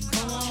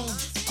 Come on,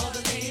 all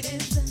the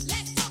ladies,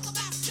 let's talk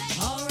about sex.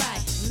 All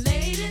right,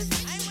 ladies,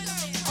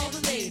 all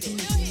the ladies,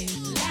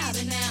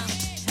 louder now,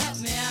 help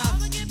me out.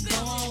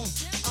 Come on,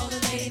 all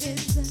the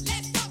ladies,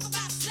 let's talk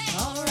about sex.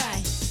 All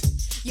right.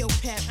 Yo,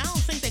 Pep, I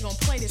don't think they're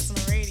gonna play this on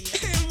the radio.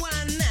 Why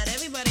not?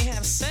 Everybody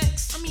have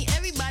sex. I mean,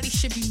 everybody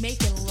should be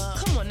making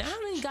love. Come on, now, how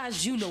many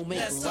guys you know make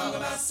Let's love? talk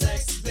about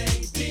sex,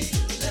 baby.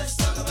 Let's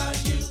talk about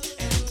you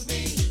and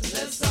me.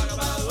 Let's talk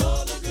about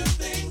all the good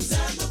things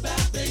and the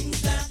bad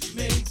things that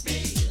may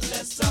be.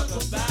 Let's talk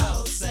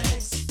about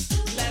sex.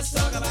 Let's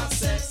talk about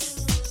sex.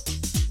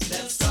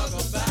 Let's talk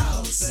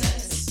about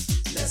sex.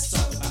 Let's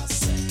talk about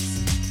sex.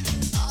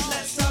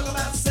 Let's talk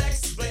about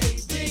sex,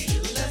 baby.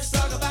 Let's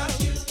talk about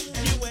you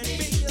and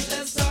me.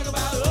 Let's talk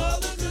about all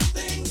the good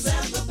things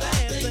and the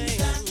bad things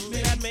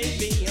that may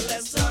be.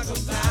 Let's talk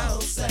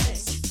about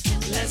sex.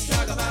 Let's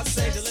talk about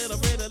sex a little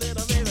bit, a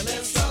little bit.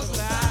 Let's talk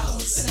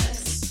about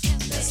sex.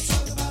 Let's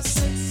talk about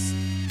sex.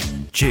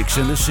 Chicks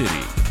in the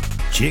City.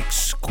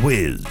 Chicks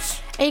Quiz.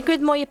 En je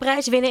kunt mooie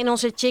prijs winnen in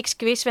onze Chicks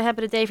Quiz. We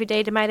hebben de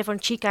DVD De Meiden van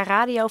Chica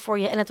Radio voor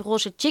je en het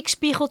roze Chicks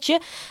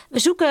spiegeltje. We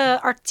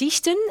zoeken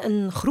artiesten,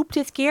 een groep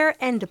dit keer,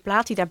 en de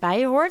plaat die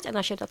daarbij hoort. En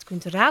als je dat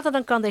kunt raden,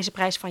 dan kan deze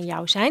prijs van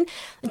jou zijn.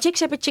 De Chicks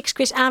hebben Chicks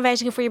Quiz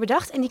aanwijzingen voor je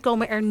bedacht en die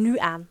komen er nu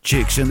aan.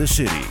 Chicks in the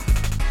City.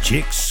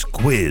 Chicks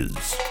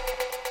Quiz.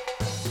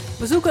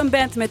 We zoeken een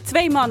band met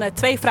 2 mannen,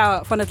 2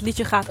 vrouwen van het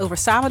liedje gaat over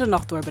samen de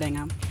nacht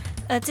doorbrengen.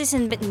 Het is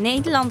een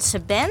Nederlandse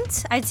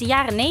band uit de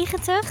jaren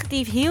 90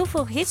 die heel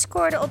veel hits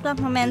scoorde op dat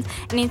moment.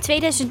 En in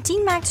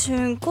 2010 maakten ze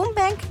hun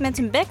comeback met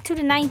een Back to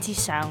the 90s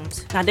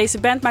sound. Nou, deze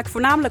band maakt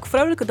voornamelijk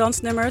vrolijke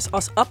dansnummers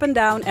als Up and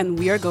Down en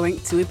We Are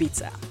Going to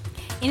Ibiza.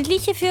 In het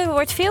liedje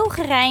wordt veel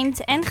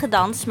gerijmd en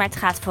gedanst, maar het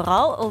gaat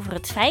vooral over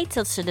het feit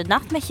dat ze de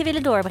nacht met je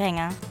willen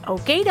doorbrengen.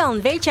 Oké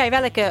dan, weet jij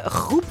welke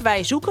groep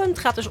wij zoeken? Het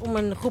gaat dus om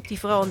een groep die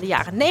vooral in de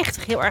jaren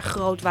 90 heel erg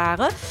groot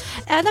waren.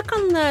 Dan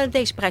kan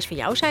deze prijs van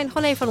jou zijn.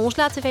 Gewoon even van ons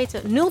laten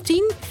weten.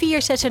 010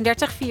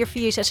 436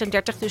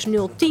 4436, dus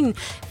 010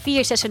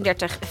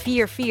 436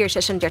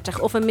 4436.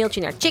 Of een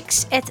mailtje naar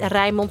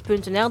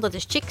chicks@rijnmond.nl. Dat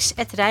is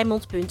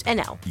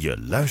chicks@rijnmond.nl.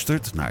 Je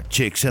luistert naar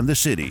Chicks in the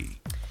City.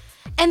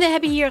 En we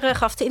hebben hier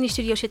gasten in de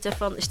studio zitten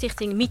van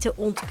Stichting Mythe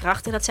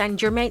Ontkrachten. Dat zijn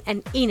Jermaine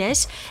en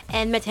Ines.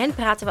 En met hen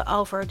praten we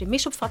over de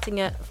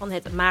misopvattingen van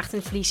het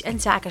maagdenvlies en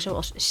zaken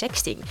zoals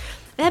sexting.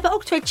 We hebben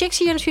ook 2 chicks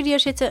hier in de studio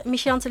zitten,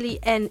 Michanteli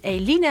en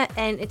Eline.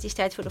 En het is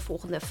tijd voor de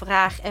volgende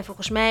vraag. En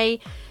volgens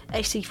mij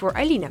is die voor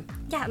Eline.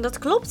 Ja, dat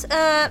klopt.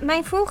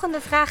 Mijn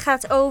volgende vraag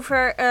gaat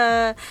over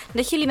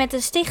dat jullie met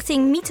de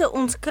Stichting Mythe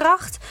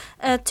Ontkracht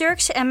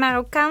Turkse en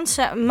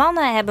Marokkaanse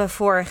mannen hebben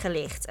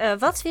voorgelicht.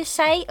 Wat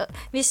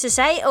wisten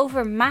zij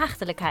over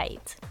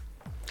maagdelijkheid?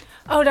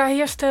 Oh, daar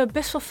heersten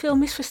best wel veel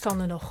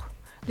misverstanden nog.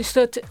 Dus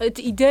het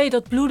idee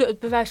dat bloeden het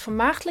bewijs van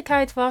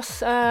maagdelijkheid was,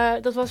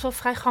 dat was wel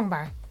vrij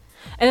gangbaar.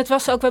 En het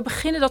was ook, we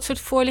beginnen dat soort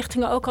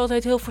voorlichtingen ook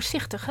altijd heel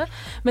voorzichtig. Hè?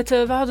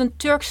 We hadden een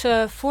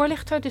Turkse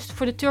voorlichter, dus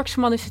voor de Turkse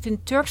man is het in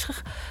het Turks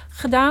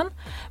gedaan.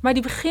 Maar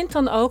die begint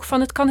dan ook van,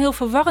 het kan heel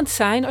verwarrend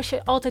zijn als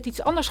je altijd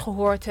iets anders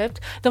gehoord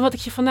hebt dan wat ik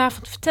je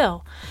vanavond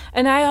vertel.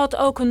 En hij had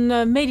ook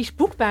een medisch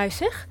boek bij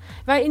zich,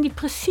 waarin hij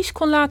precies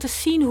kon laten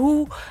zien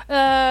hoe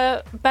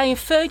bij een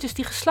foetus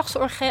die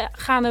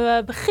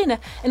geslachtsorganen beginnen.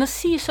 En dan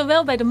zie je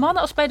zowel bij de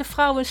mannen als bij de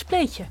vrouwen een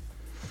spleetje.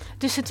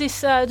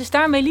 Dus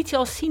daarmee liet hij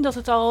al zien dat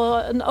het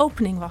al een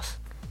opening was.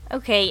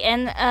 Oké,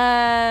 en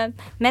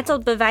met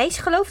dat bewijs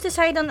geloofde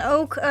zij dan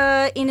ook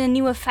in de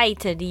nieuwe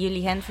feiten die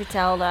jullie hen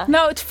vertelden?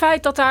 Nou, het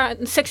feit dat daar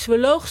een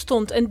seksuoloog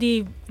stond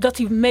en dat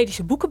hij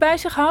medische boeken bij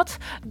zich had,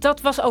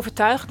 dat was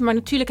overtuigend. Maar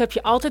natuurlijk heb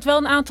je altijd wel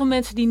een aantal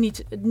mensen die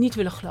niet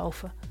willen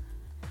geloven.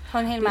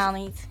 Gewoon helemaal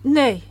niet?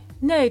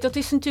 Nee, dat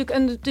is natuurlijk...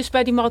 En dus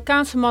bij die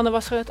Marokkaanse mannen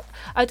was er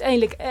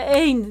uiteindelijk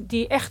 1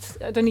 die echt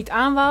er niet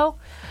aan wou.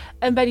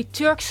 En bij die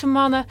Turkse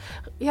mannen,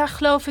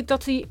 geloof ik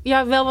dat hij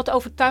wel wat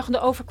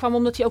overtuigender overkwam,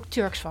 omdat hij ook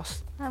Turks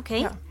was. Oké.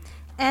 Ja.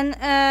 En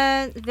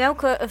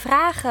welke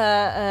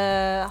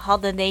vragen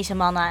hadden deze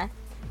mannen?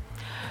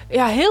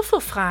 Ja, heel veel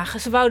vragen.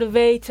 Ze wouden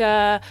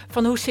weten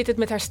van hoe zit het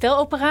met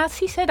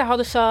hersteloperaties. Hè? Daar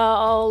hadden ze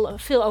al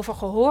veel over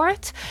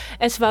gehoord.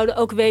 En ze wouden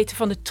ook weten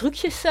van de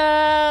trucjes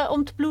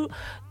om te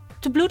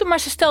bloeden. Maar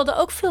ze stelden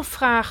ook veel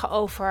vragen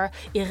over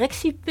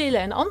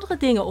erectiepillen en andere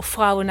dingen. Of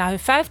vrouwen na hun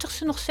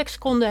 50ste nog seks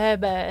konden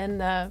hebben.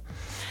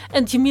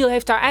 En Jamil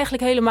heeft daar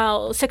eigenlijk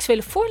helemaal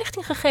seksuele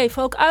voorlichting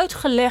gegeven. Ook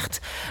uitgelegd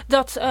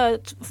dat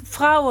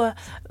vrouwen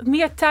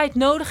meer tijd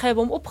nodig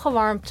hebben om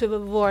opgewarmd te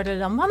worden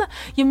dan mannen.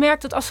 Je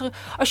merkt dat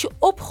als je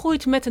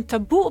opgroeit met een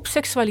taboe op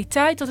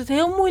seksualiteit, dat het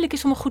heel moeilijk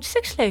is om een goed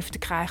seksleven te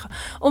krijgen.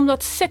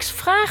 Omdat seks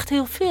vraagt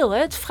heel veel. Hè?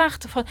 Het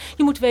vraagt van,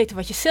 je moet weten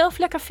wat je zelf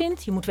lekker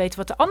vindt. Je moet weten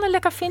wat de ander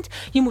lekker vindt.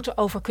 Je moet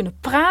erover kunnen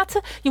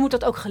praten. Je moet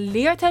dat ook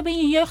geleerd hebben in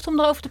je jeugd om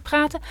erover te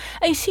praten.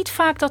 En je ziet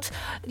vaak dat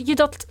je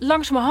dat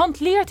langzamerhand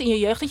leert in je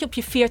jeugd. Dat je op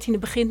je 14e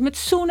begint met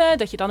zoenen.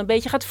 Dat je dan een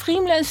beetje gaat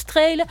friemelen en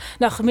strelen.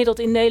 Nou, gemiddeld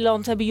in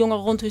Nederland hebben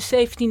jongeren rond hun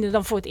 17e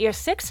dan voor het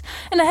eerst seks.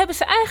 En dan hebben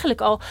ze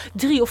eigenlijk al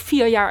 3 of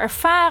 4 jaar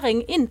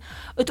ervaring in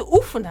het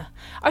oefenen.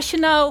 Als je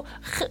nou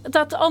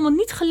dat allemaal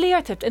niet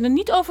geleerd hebt en er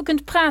niet over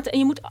kunt praten en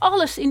je moet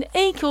alles in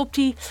 1 keer op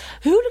die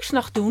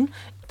huwelijksnacht doen,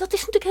 dat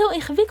is natuurlijk heel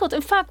ingewikkeld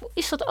en vaak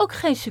is dat ook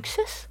geen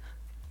succes.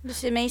 Dus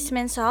de meeste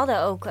mensen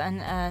hadden ook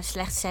een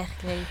slecht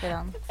seksleven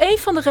dan? Een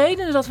van de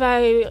redenen dat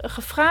wij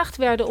gevraagd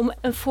werden om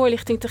een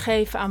voorlichting te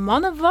geven aan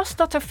mannen was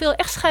dat er veel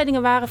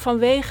echtscheidingen waren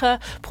vanwege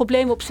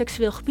problemen op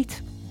seksueel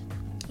gebied.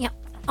 Ja,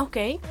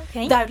 oké.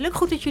 Duidelijk.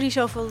 Goed dat jullie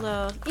zoveel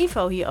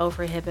info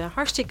hierover hebben.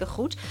 Hartstikke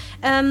goed.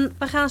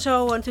 We gaan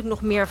zo natuurlijk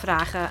nog meer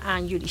vragen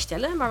aan jullie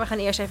stellen. Maar we gaan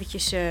eerst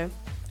eventjes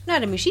naar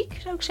de muziek,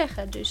 zou ik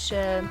zeggen. Dus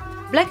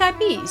Black Eyed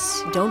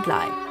Peas, Don't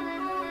Lie.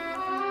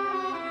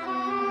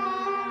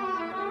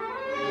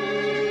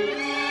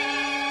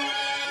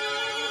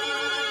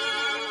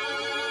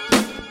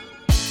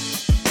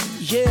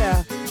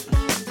 Yeah.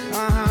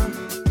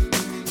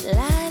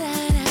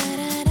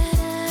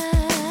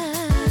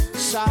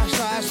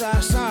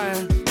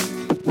 Sorry.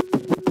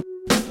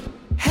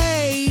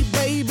 Hey,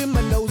 baby,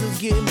 my nose is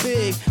getting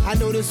big. I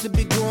know this will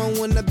be growing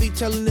when I be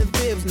telling the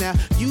fibs. Now,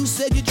 you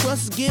said your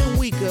trust is getting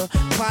weaker.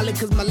 Probably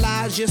cause my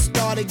lies just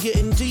started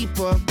getting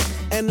deeper.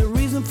 And the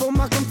reason for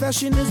my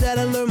confession is that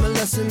I learned my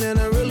lesson. And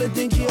I really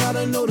think you ought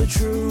to know the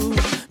truth.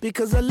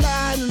 Because I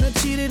lied and I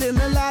cheated and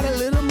I lied a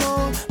little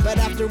more. But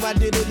after I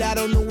did it, I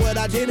don't know what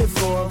I did it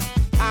for.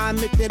 I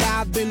admit that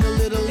I've been a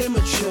little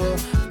immature.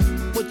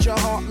 With your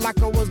heart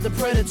like I was the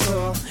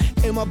predator.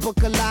 In my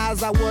book of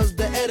lies, I was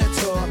the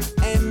editor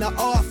and the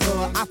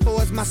author. I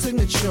forged my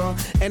signature.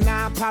 And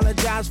I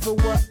apologize for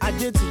what I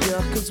did to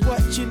you. Cause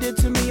what you did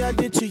to me, I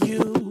did to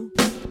you.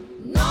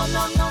 No,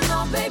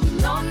 baby,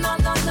 no,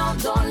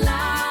 don't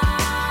lie.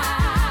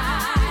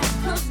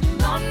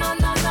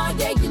 No,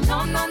 yeah, you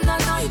no,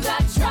 you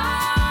gotta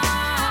try.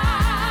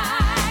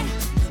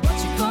 What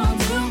you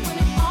gonna do when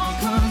it all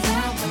comes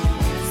out? When you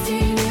really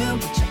see you,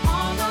 what you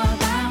all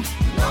about?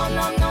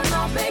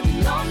 No, baby,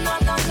 no,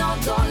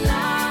 don't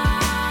lie.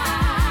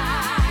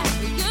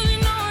 Because you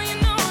know you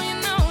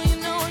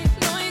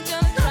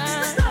gotta try.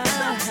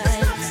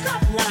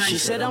 She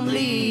said I'm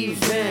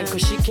leaving,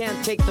 cause she can't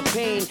take the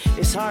pain.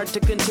 It's hard to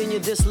continue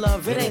this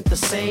love, it ain't the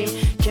same.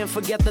 Can't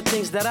forget the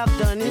things that I've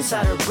done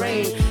inside her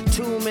brain.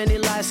 Too many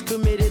lies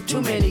committed,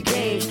 too many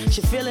games.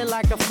 She feeling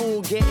like a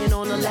fool getting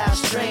on the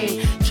last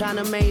train. Trying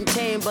to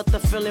maintain, but the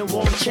feeling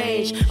won't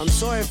change. I'm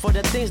sorry for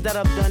the things that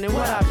I've done and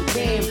what I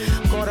became.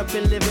 Caught up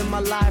in living my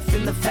life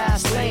in the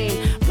fast lane.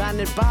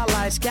 Blinded by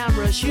lights,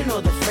 cameras, you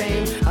know the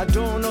fame. I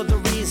don't know the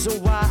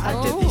reason why I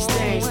did these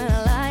things.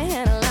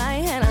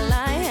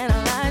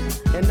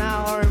 And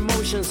now our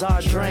emotions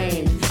are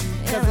drained.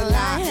 Cause a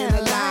lie and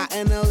a lie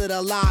and a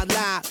little lie.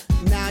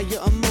 Now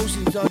your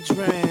emotions are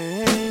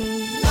drained.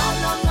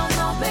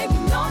 No, baby,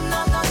 no,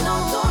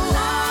 don't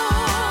lie.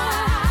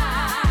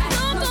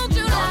 No, don't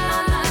you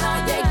lie. No,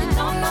 yeah, you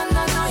no,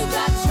 you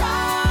gotta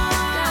try.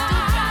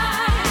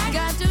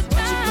 Got to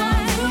try. What you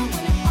gonna do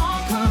when it all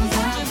comes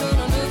out? What you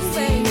gonna do,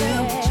 say you,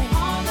 what you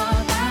all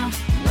about?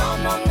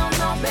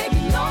 No, baby,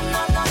 no,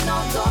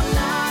 don't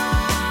lie.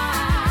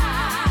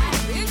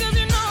 Because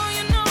you know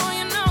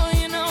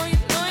you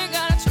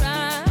gotta try.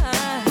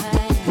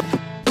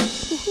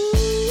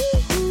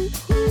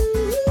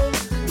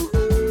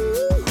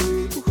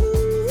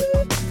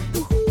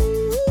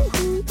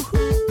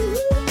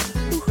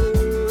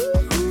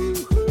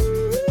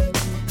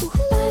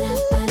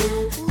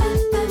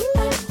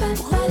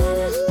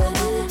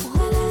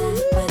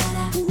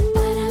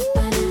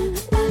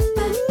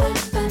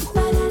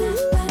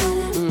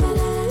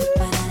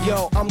 Yo,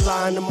 I'm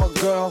lying to my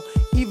girl.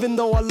 Even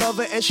though I love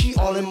her and she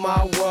all in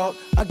my world,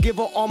 I give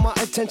her all my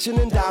attention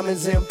and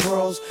diamonds and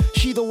pearls.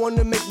 She the one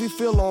that make me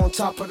feel on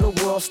top of the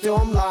world. Still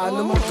I'm lying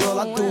to my girl,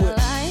 I do it.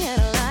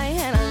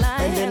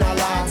 And then I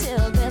lie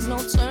till there's no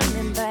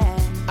turning back.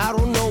 I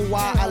don't know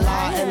why I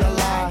lie and I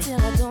lie. Till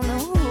I don't know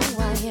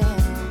who I am.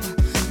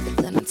 But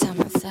then I tell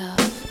myself,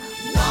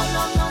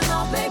 no,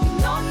 baby,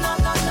 no,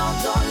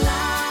 don't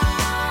lie.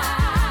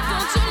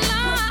 Don't you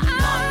lie.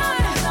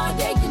 No,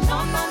 yeah, you no,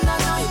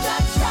 you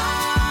got to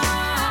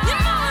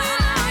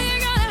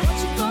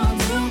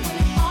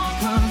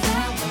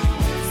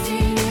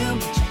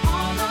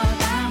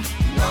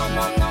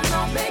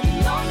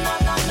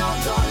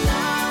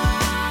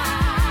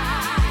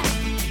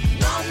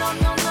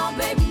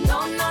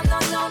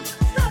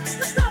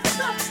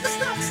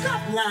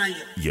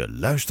Je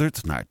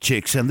luistert naar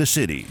Chicks and the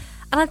City.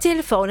 Aan de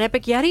telefoon heb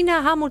ik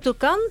Jarina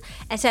Hamoudokan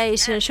en zij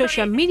is een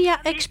social media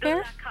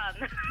expert.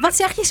 Wat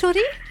zeg je,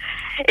 sorry?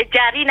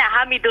 Jarina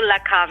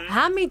Hamidullah Khan.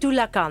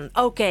 Hamidullah Khan,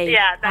 oké.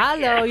 Ja, dank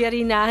je. Hallo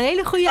Jarina, een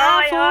hele goede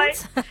Hoi,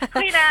 avond. hoi.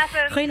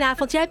 Goedenavond.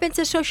 Goedenavond, jij bent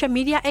een social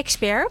media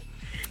expert.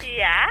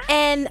 Ja.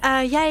 En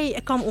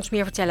jij kan ons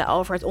meer vertellen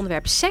over het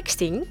onderwerp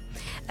sexting.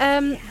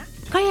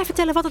 Kan jij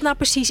vertellen wat het nou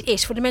precies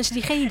is voor de mensen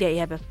die geen idee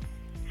hebben?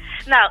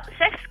 Nou,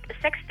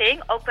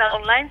 sexting, ook wel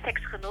online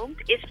seks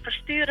genoemd, is het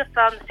versturen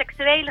van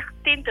seksuele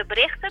getinte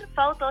berichten,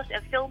 foto's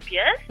en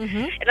filmpjes.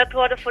 En dat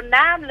worden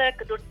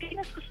voornamelijk door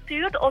tieners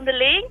gestuurd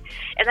onderling.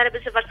 En daar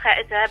hebben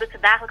ze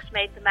dagelijks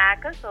mee te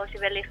maken. Zoals je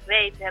wellicht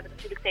weet, we hebben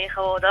natuurlijk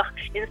tegenwoordig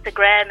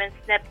Instagram en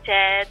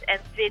Snapchat en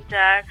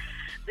Twitter.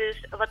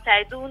 Dus wat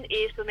zij doen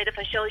is, door middel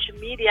van social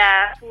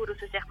media voeren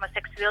ze zeg maar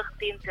seksueel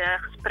getinte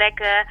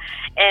gesprekken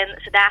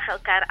en ze dagen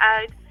elkaar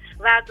uit,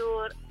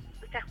 waardoor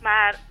zeg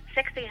maar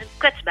sexting hen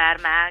kwetsbaar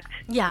maakt.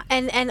 Ja,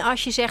 en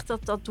als je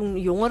zegt dat doen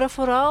jongeren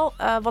vooral,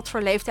 wat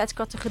voor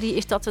leeftijdscategorie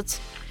is dat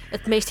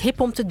het meest hip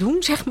om te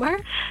doen, zeg maar?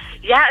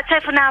 Ja, het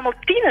zijn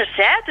voornamelijk tieners,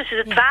 hè?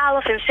 Tussen de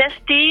 12 en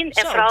 16.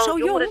 En vooral zo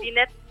jongeren jong? die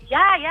net...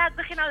 Ja, het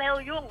begint al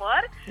heel jong,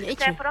 hoor. Jeetje.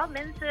 Het zijn vooral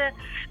mensen...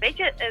 Weet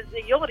je,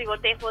 de jongeren die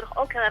worden tegenwoordig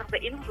ook heel erg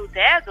beïnvloed,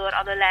 hè? Door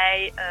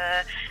allerlei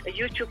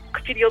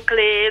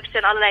YouTube-videoclips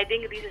en allerlei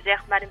dingen die ze zeg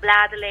maar in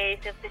bladen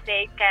lezen en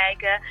tv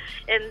kijken.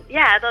 En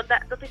ja,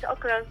 dat is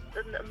ook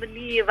een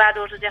manier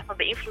waardoor ze zeg maar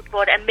beïnvloed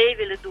worden en mee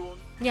willen doen.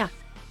 Ja,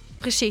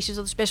 precies. Dus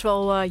dat is best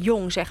wel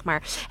jong, zeg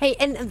maar. Hey,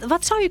 en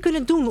wat zou je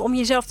kunnen doen om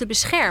jezelf te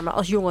beschermen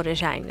als jongere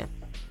zijnde?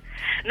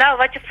 Nou,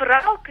 wat je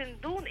vooral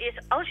kunt doen is,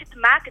 als je te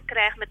maken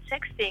krijgt met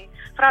sexting,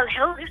 vooral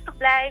heel rustig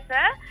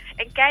blijven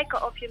en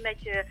kijken of je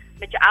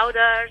met je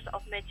ouders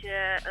of met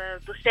je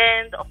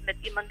docent of met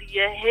iemand die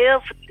je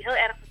heel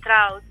erg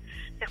vertrouwt,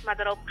 zeg maar,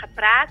 daarover gaat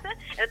praten.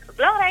 En het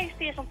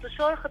belangrijkste is om te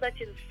zorgen dat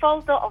je een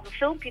foto of een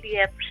filmpje die je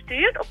hebt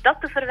verstuurd, op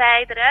dat te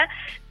verwijderen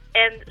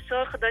en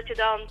zorgen dat je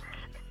dan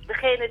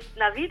degene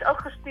naar wie het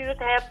ook gestuurd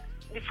hebt,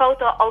 die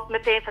foto ook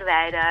meteen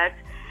verwijdert.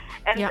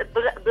 En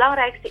het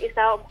belangrijkste is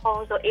daar om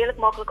gewoon zo eerlijk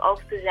mogelijk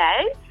over te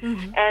zijn.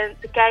 En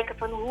te kijken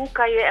van hoe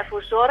kan je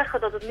ervoor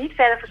zorgen dat het niet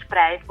verder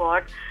verspreid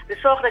wordt.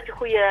 Dus zorg dat je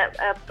goede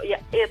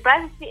je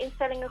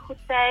privacy-instellingen goed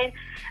zijn.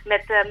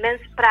 Met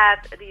mensen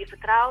praat die je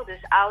vertrouwt. Dus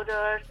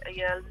ouders,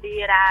 je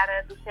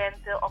leraren,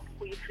 docenten of een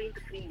goede vriend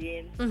of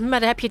vriendin. Maar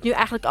dan heb je het nu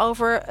eigenlijk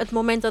over het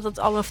moment dat het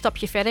al een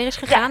stapje verder is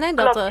gegaan. Hè?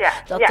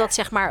 Dat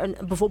zeg maar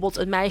bijvoorbeeld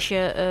een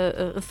meisje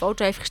een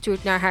foto heeft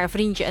gestuurd naar haar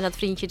vriendje. En dat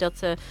vriendje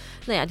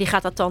die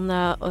gaat dat dan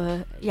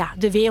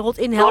de wereld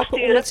in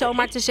helpen, om het zo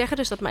maar te zeggen.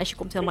 Dus dat meisje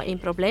komt helemaal in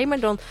problemen.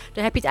 Dan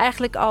heb je het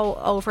eigenlijk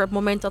al over het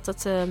moment dat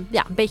het een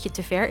beetje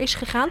te ver is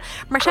gegaan.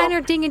 Maar zijn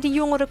er dingen die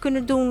jongeren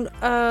kunnen doen,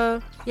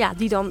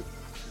 die dan...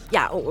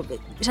 Ja,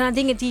 zijn er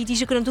dingen die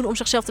ze kunnen doen om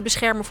zichzelf te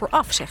beschermen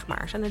vooraf, zeg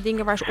maar? Zijn er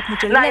dingen waar ze op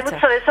moeten letten?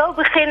 Nou, je moet sowieso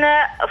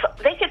beginnen...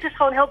 Weet je, het is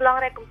gewoon heel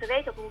belangrijk om te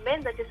weten op het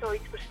moment dat je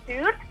zoiets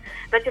verstuurt,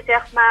 dat je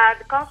zeg maar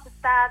de kans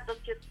bestaat dat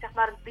je zeg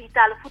maar een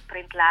digitale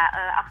footprint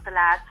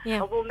achterlaat. Ja.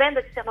 Op het moment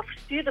dat je zeg maar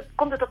verstuurt, dan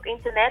komt het op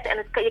internet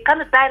en je kan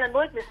het bijna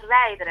nooit meer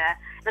verwijderen.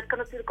 Dat kan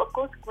natuurlijk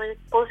ook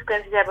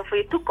consequenties hebben voor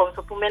je toekomst.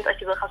 Op het moment als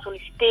je wil gaan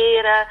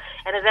solliciteren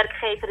en een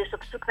werkgever is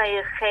op zoek naar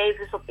je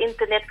gegevens op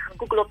internet, gaat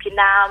googlen op je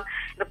naam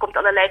en dan komt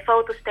allerlei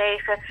foto's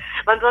tegen.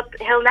 Want wat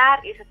heel naar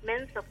is,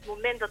 op het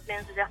moment dat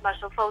mensen zeg maar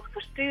zo'n foto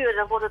versturen,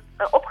 dan wordt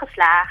het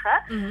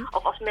opgeslagen.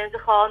 Of als mensen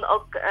gewoon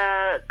ook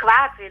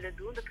kwaad willen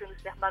doen, dan kunnen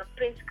ze zeg maar een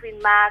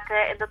printscreen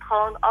maken en dat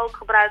gewoon ook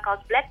gebruiken als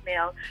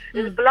blackmail.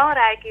 Dus het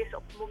belangrijk is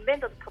op het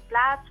moment dat het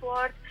geplaatst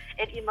wordt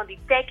en iemand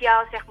die tagt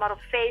jou zeg maar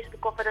op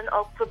Facebook of dan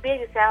ook, probeer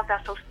jezelf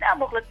daar zo snel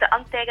mogelijk te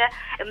untaggen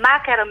en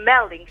maak er een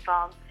melding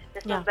van.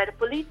 Dus bij de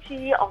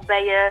politie of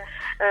bij je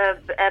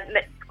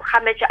ga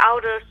met je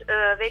ouders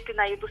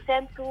naar je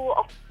docent toe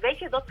of weet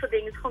je, dat soort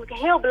dingen. Het is gewoon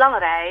heel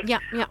belangrijk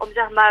om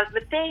zeg maar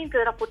meteen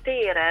te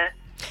rapporteren.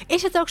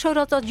 Is het ook zo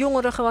dat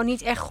jongeren gewoon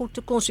niet echt goed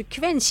de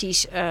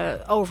consequenties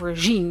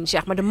overzien,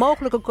 zeg maar, de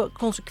mogelijke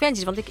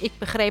consequenties? Want ik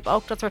begreep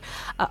ook dat er 98%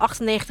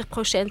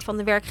 van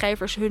de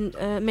werkgevers hun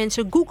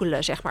mensen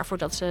googelen, zeg maar,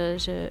 voordat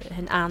ze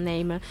hen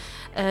aannemen.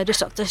 Dus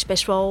dat is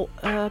best wel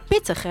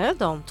pittig, hè,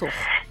 dan toch?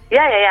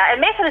 Ja. En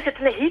meestal is het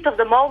in de heat of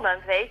the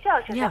moment, weet je.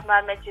 Als je zeg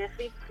maar met je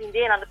vriend of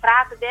vriendin aan het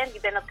praten bent, je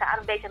bent elkaar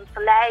een beetje aan het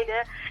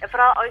verleiden. En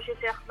vooral als je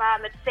zeg maar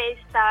met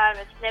FaceTime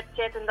en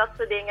Snapchat en dat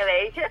soort dingen,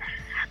 weet je.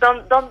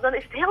 Dan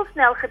is het heel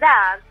snel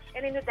gedaan.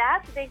 En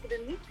inderdaad, ze denken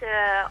er niet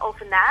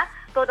over na,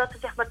 doordat ze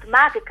zeg maar te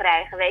maken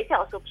krijgen, weet je.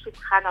 Als ze op zoek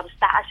gaan naar een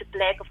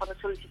stageplek of aan het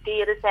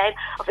solliciteren zijn.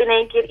 Of in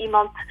één keer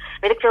iemand,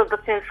 weet ik veel, dat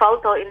ze een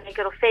foto in één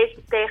keer op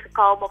Facebook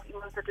tegenkomen of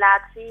iemand het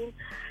laat zien.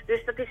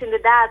 Dus dat is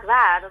inderdaad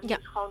waar. Dat moet je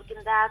gewoon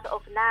inderdaad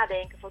over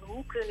nadenken van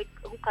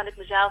hoe kan ik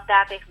mezelf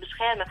daartegen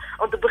beschermen.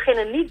 Om te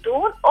beginnen niet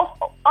doen, of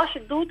als je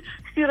het doet,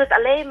 stuur het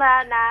alleen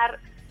maar naar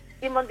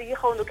iemand die je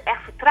gewoon ook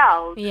echt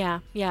vertrouwt.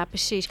 Ja,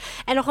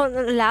 precies. En nog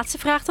een laatste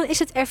vraag dan. Is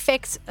het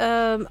effect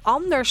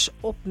anders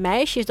op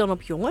meisjes dan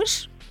op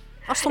jongens?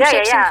 Als het om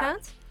seks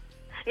gaat?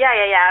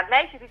 Ja.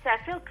 Meisjes die zijn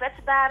veel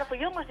kwetsbaarder. Voor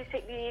jongens die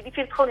vinden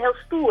het gewoon heel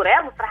stoer, hè,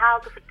 om een verhaal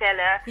te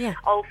vertellen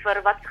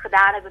over wat ze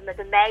gedaan hebben met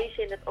een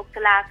meisje en het ook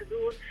te laten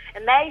doen.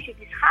 En meisjes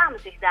die schamen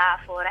zich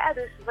daarvoor, hè.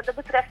 Dus wat dat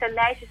betreft zijn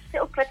meisjes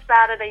veel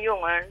kwetsbaarder dan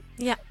jongens.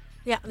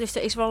 Ja, dus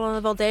er is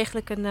wel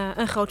degelijk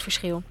een groot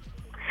verschil.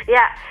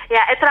 Ja,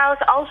 en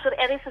trouwens,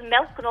 er is een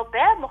meldknop,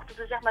 hè, mochten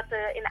ze zeg maar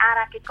in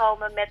aanraking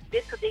komen met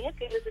dit soort dingen,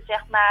 kunnen ze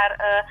zeg maar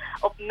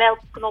op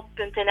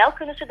meldknop.nl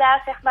kunnen ze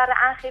daar zeg maar de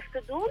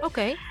aangifte doen.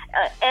 Oké.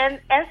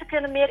 En ze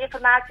kunnen meer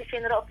informatie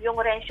vinden op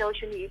jongeren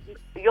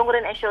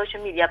en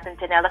social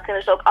media.nl. Daar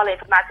kunnen ze ook alle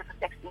informatie van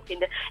sexting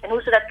vinden en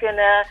hoe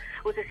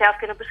ze zelf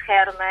kunnen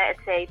beschermen, et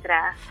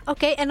cetera.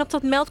 Oké, en op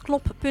dat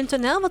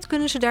meldknop.nl, wat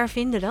kunnen ze daar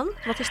vinden dan?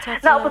 Wat is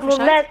dat? Nou, op het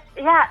moment,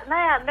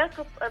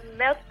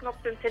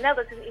 meldknop.nl,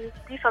 dat is een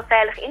initiatief van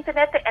Veilig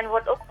Internetten en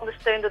wordt ook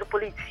ondersteund door de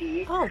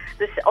politie.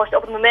 Dus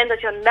op het moment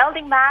dat je een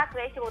melding maakt,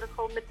 weet je, wordt het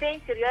gewoon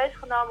meteen serieus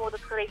genomen, wordt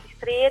het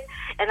geregistreerd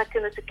en dan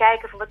kunnen ze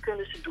kijken van wat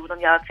kunnen ze doen om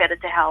jou verder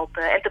te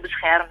helpen en te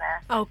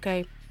beschermen.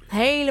 Oké.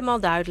 Helemaal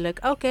duidelijk.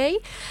 Oké.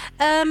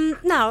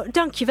 Nou,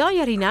 dankjewel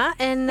Jarina.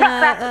 En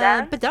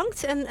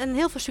bedankt en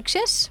heel veel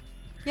succes.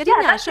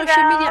 Jarina,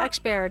 social media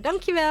expert.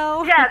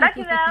 Dankjewel. Ja,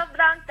 dankjewel.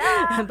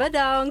 Bedankt.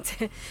 Bedankt.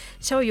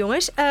 Zo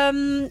jongens,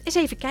 eens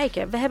even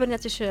kijken. We hebben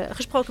net dus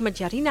gesproken met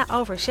Jarina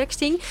over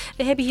sexting.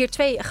 We hebben hier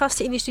 2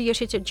 gasten in de studio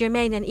zitten.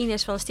 Jermaine en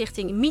Ines van de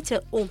stichting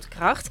Mythe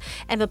Ontkracht.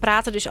 En we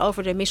praten dus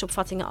over de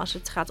misopvattingen als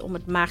het gaat om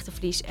het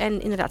maagdenvlies.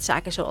 En inderdaad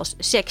zaken zoals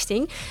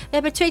sexting. We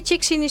hebben 2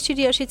 chicks in de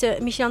studio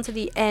zitten.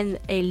 Michanteli en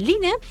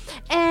Eline.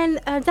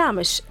 En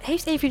dames,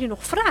 heeft een van jullie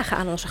nog vragen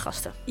aan onze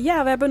gasten?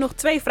 Ja, we hebben nog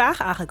 2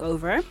 vragen eigenlijk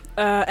over.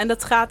 En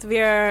dat gaat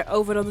weer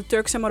over de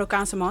Turkse en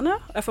Marokkaanse mannen.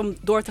 Even om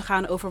door te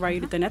gaan over waar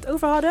jullie het er net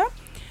over hadden.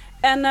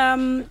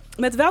 En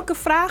met welke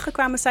vragen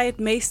kwamen zij het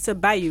meeste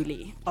bij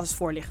jullie als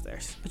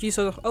voorlichters? Dat jullie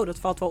zo dachten, dat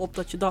valt wel op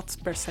dat je dat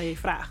per se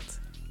vraagt.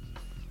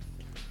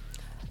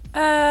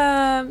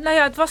 Nou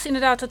ja, het was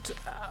inderdaad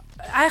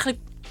eigenlijk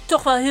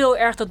toch wel heel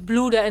erg dat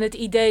bloeden en het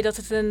idee dat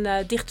het een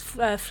dicht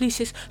vlies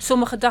is.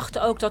 Sommigen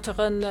dachten ook dat er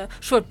een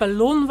soort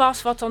ballon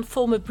was wat dan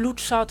vol met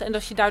bloed zat. En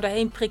als je daar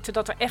doorheen prikte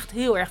dat er echt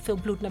heel erg veel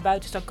bloed naar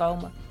buiten zou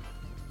komen.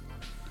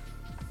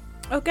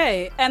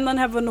 Oké, en dan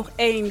hebben we nog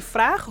 1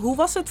 vraag. Hoe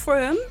was het voor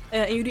hun,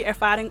 in jullie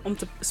ervaring, om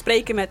te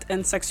spreken met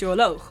een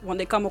seksuoloog? Want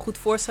ik kan me goed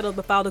voorstellen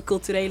dat bepaalde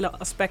culturele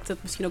aspecten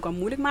het misschien ook wel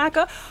moeilijk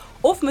maken.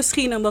 Of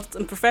misschien omdat het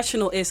een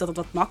professional is, dat het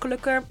wat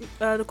makkelijker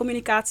de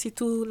communicatie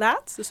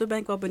toelaat. Dus daar ben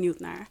ik wel benieuwd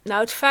naar.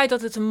 Nou, het feit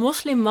dat het een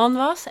moslimman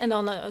was en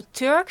dan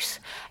Turks,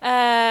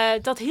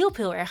 dat hielp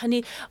heel erg.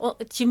 En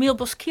Jamil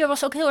Boskier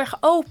was ook heel erg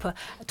open.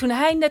 Toen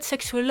hij net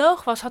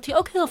seksuoloog was, had hij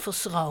ook heel veel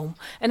schroom.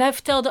 En hij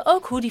vertelde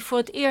ook hoe hij voor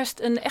het eerst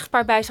een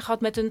echtpaar bij zich had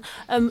met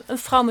een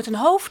vrouw met een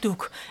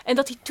hoofddoek. En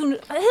dat hij toen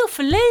heel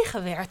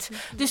verlegen werd.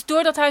 Dus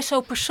doordat hij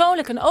zo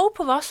persoonlijk en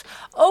open was,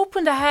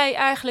 opende hij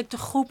eigenlijk de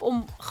groep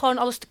om gewoon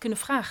alles te kunnen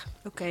vragen.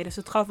 Oké, dus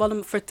het gaf wel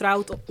een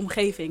vertrouwd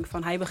omgeving.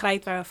 Van hij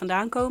begrijpt waar we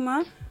vandaan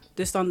komen.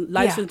 Dus dan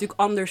luister je natuurlijk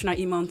anders naar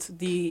iemand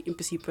die in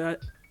principe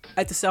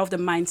uit dezelfde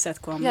mindset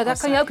kwam. Ja, daar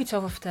kan je ook iets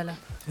over vertellen.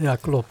 Ja,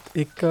 klopt.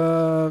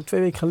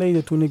 2 weken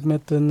geleden toen ik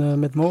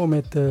met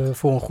Mohamed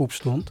voor een groep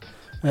stond,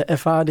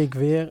 ervaarde ik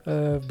weer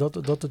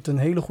dat het een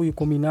hele goede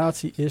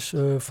combinatie is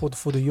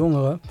voor de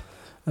jongeren.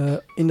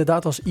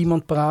 Inderdaad, als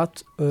iemand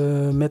praat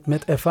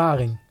met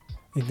ervaring.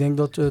 Ik denk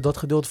dat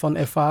gedeelte van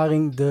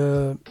ervaring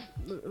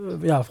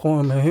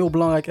gewoon een heel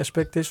belangrijk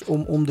aspect is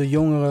om de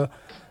jongeren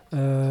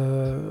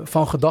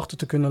van gedachten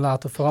te kunnen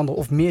laten veranderen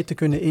of meer te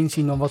kunnen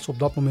inzien dan wat ze op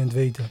dat moment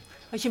weten.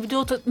 Want je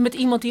bedoelt het met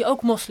iemand die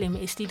ook moslim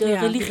is, die de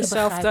religie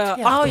dezelfde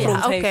begrijpt.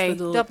 achtergrond heeft.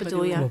 Dat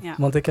bedoel je. Ja.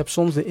 Want ik heb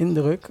soms de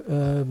indruk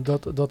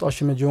dat als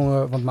je met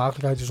jongeren, want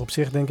maagdelijkheid is op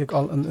zich denk ik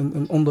al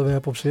een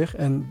onderwerp op zich.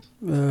 En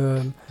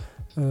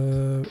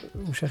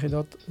hoe zeg je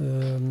dat?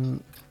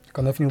 Ik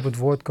kan even niet op het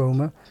woord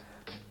komen.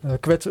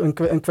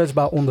 Een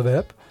kwetsbaar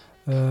onderwerp.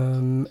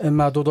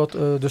 Maar doordat,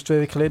 dus 2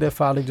 weken geleden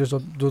ervaarde ik dus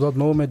doordat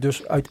Mohamed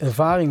dus uit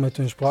ervaring met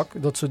hun sprak,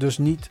 dat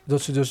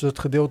ze dus het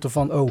gedeelte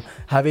van,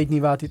 hij weet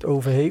niet waar hij het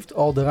over heeft,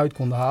 al eruit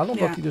konden halen,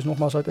 omdat hij dus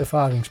nogmaals uit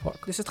ervaring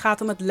sprak. Dus het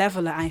gaat om het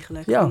levelen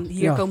eigenlijk. Ja,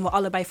 hier komen we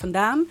allebei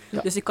vandaan,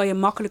 dus ik kan je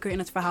makkelijker in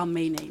het verhaal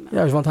meenemen.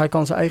 Juist, want hij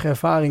kan zijn eigen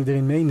ervaring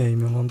erin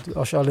meenemen. Want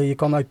als je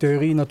kan uit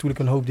theorie natuurlijk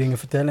een hoop dingen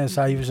vertellen en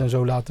cijfers en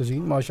zo laten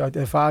zien, maar als je uit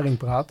ervaring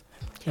praat,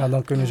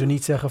 dan kunnen ze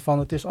niet zeggen van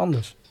het is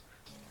anders.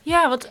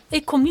 Ja, want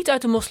ik kom niet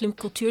uit de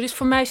moslimcultuur. Dus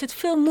voor mij is het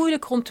veel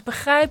moeilijker om te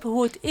begrijpen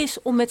hoe het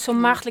is om met zo'n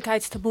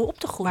maagdelijkheidstaboe op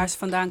te groeien. Waar ze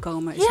vandaan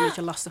komen is een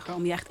beetje lastiger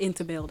om je echt in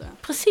te beelden.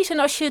 Precies, en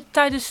als je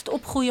tijdens het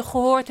opgroeien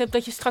gehoord hebt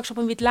dat je straks op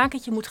een wit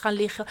lakentje moet gaan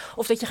liggen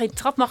of dat je geen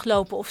trap mag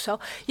lopen of zo.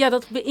 Ja,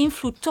 dat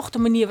beïnvloedt toch de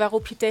manier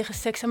waarop je tegen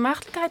seks en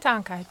maagdelijkheid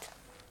aankijkt.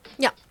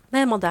 Ja.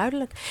 Helemaal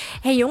duidelijk.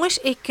 Hey jongens,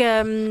 ik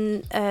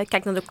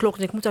kijk naar de klok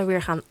en ik moet dan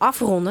weer gaan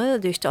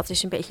afronden. Dus dat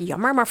is een beetje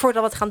jammer. Maar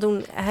voordat we het gaan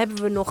doen,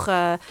 hebben we nog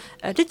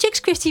de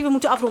Chicks Quiz die we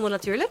moeten afronden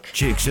natuurlijk.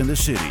 Chicks in the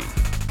City.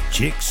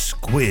 Chicks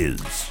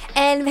Quiz.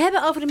 En we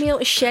hebben over de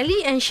mail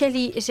Shelly. En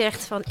Shelly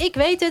zegt van, ik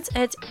weet het.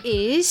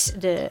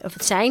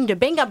 Het zijn de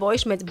Benga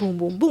Boys met Boom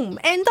Boom Boom.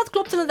 En dat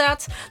klopt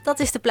inderdaad. Dat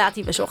is de plaat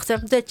die we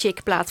zochten. De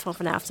chick-plaat van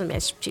vanavond. De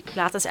Mes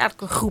chick-plaat. Dat is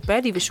eigenlijk een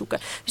groep die we zoeken.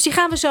 Dus die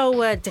gaan we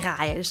zo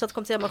draaien. Dus dat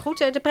komt helemaal goed.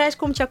 De prijs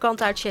komt jouw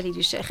kant uit, Shelly.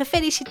 Dus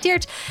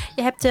gefeliciteerd.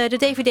 Je hebt de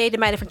DVD De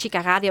Meiden van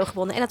Chica Radio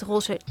gewonnen. En het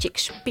roze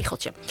Chicks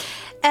Picheltje.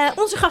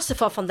 Onze gasten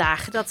van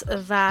vandaag. Dat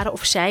waren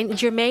of zijn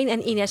Jermaine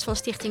en Ines van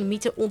Stichting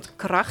Mythe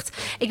Ontkracht.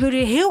 Ik wil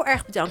jullie heel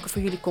erg bedanken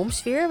voor jullie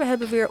komst weer. We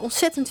hebben weer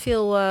ontzettend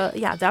veel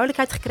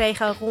duidelijkheid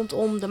gekregen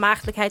rondom de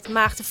maagdelijkheid,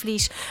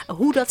 maagdenvlies,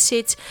 hoe dat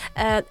zit.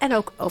 En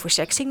ook over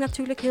sexting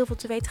natuurlijk heel veel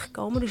te weten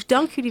gekomen. Dus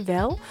dank jullie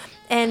wel.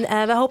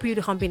 En we hopen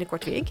jullie gewoon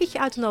binnenkort weer een keertje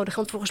uit te nodigen.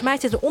 Want volgens mij is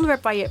dit een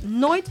onderwerp waar je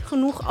nooit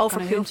genoeg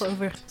over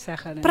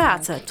kunt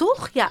praten.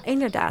 Toch? Ja,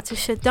 inderdaad.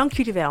 Dus dank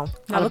jullie wel.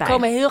 Nou, we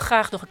komen heel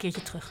graag nog een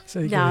keertje terug.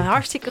 Zeker. Nou,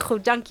 hartstikke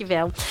goed. Dank je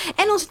wel.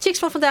 En onze chicks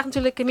van vandaag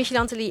natuurlijk, Michel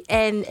Antelie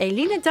en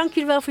Eline. Dank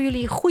jullie wel voor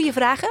jullie goede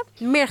vragen.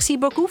 Merci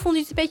beaucoup. Vond je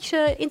het een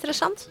beetje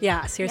interessant?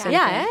 Ja, zeer zeker.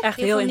 Ja, hè? Echt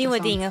heel veel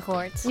nieuwe dingen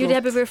gehoord. Jullie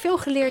hebben weer veel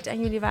geleerd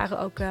en jullie waren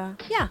ook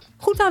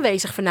goed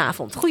aanwezig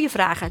vanavond. Goeie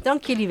vragen.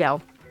 Dank jullie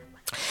wel.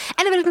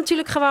 En dan wil ik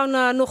natuurlijk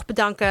gewoon nog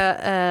bedanken.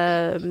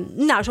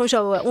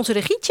 Sowieso onze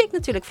regiecheck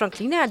natuurlijk.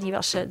 Franklina, die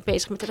was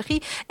bezig met de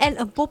regie.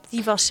 En Bob,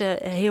 die was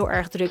heel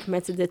erg druk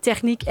met de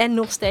techniek. En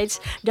nog steeds,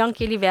 dank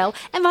jullie wel.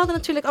 En we hadden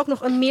natuurlijk ook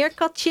nog een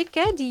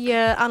meerkat-chick, die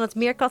aan het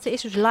meerkatten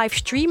is. Dus live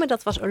streamen.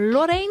 Dat was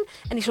Lorraine.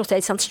 En die is nog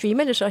steeds aan het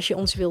streamen. Dus als je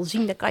ons wil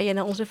zien, dan kan je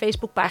naar onze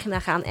Facebookpagina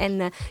gaan.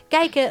 En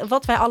kijken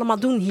wat wij allemaal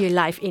doen hier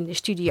live in de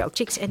studio.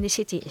 Chicks and the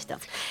City is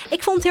dat.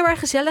 Ik vond het heel erg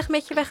gezellig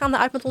met je. Wij gaan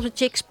eruit met onze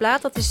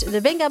Chicks-plaat. Dat is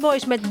de Benga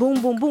Boys met Boom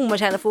Boom Boom. We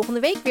zijn er volgende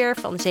week weer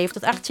van 7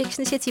 tot 8 Chicks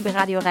in the City bij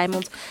Radio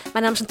Rijnmond.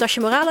 Mijn naam is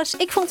Natasja Morales.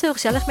 Ik vond het heel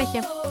gezellig met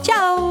je.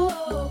 Ciao!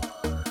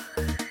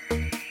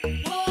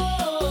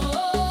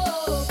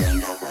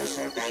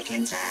 Back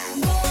in time.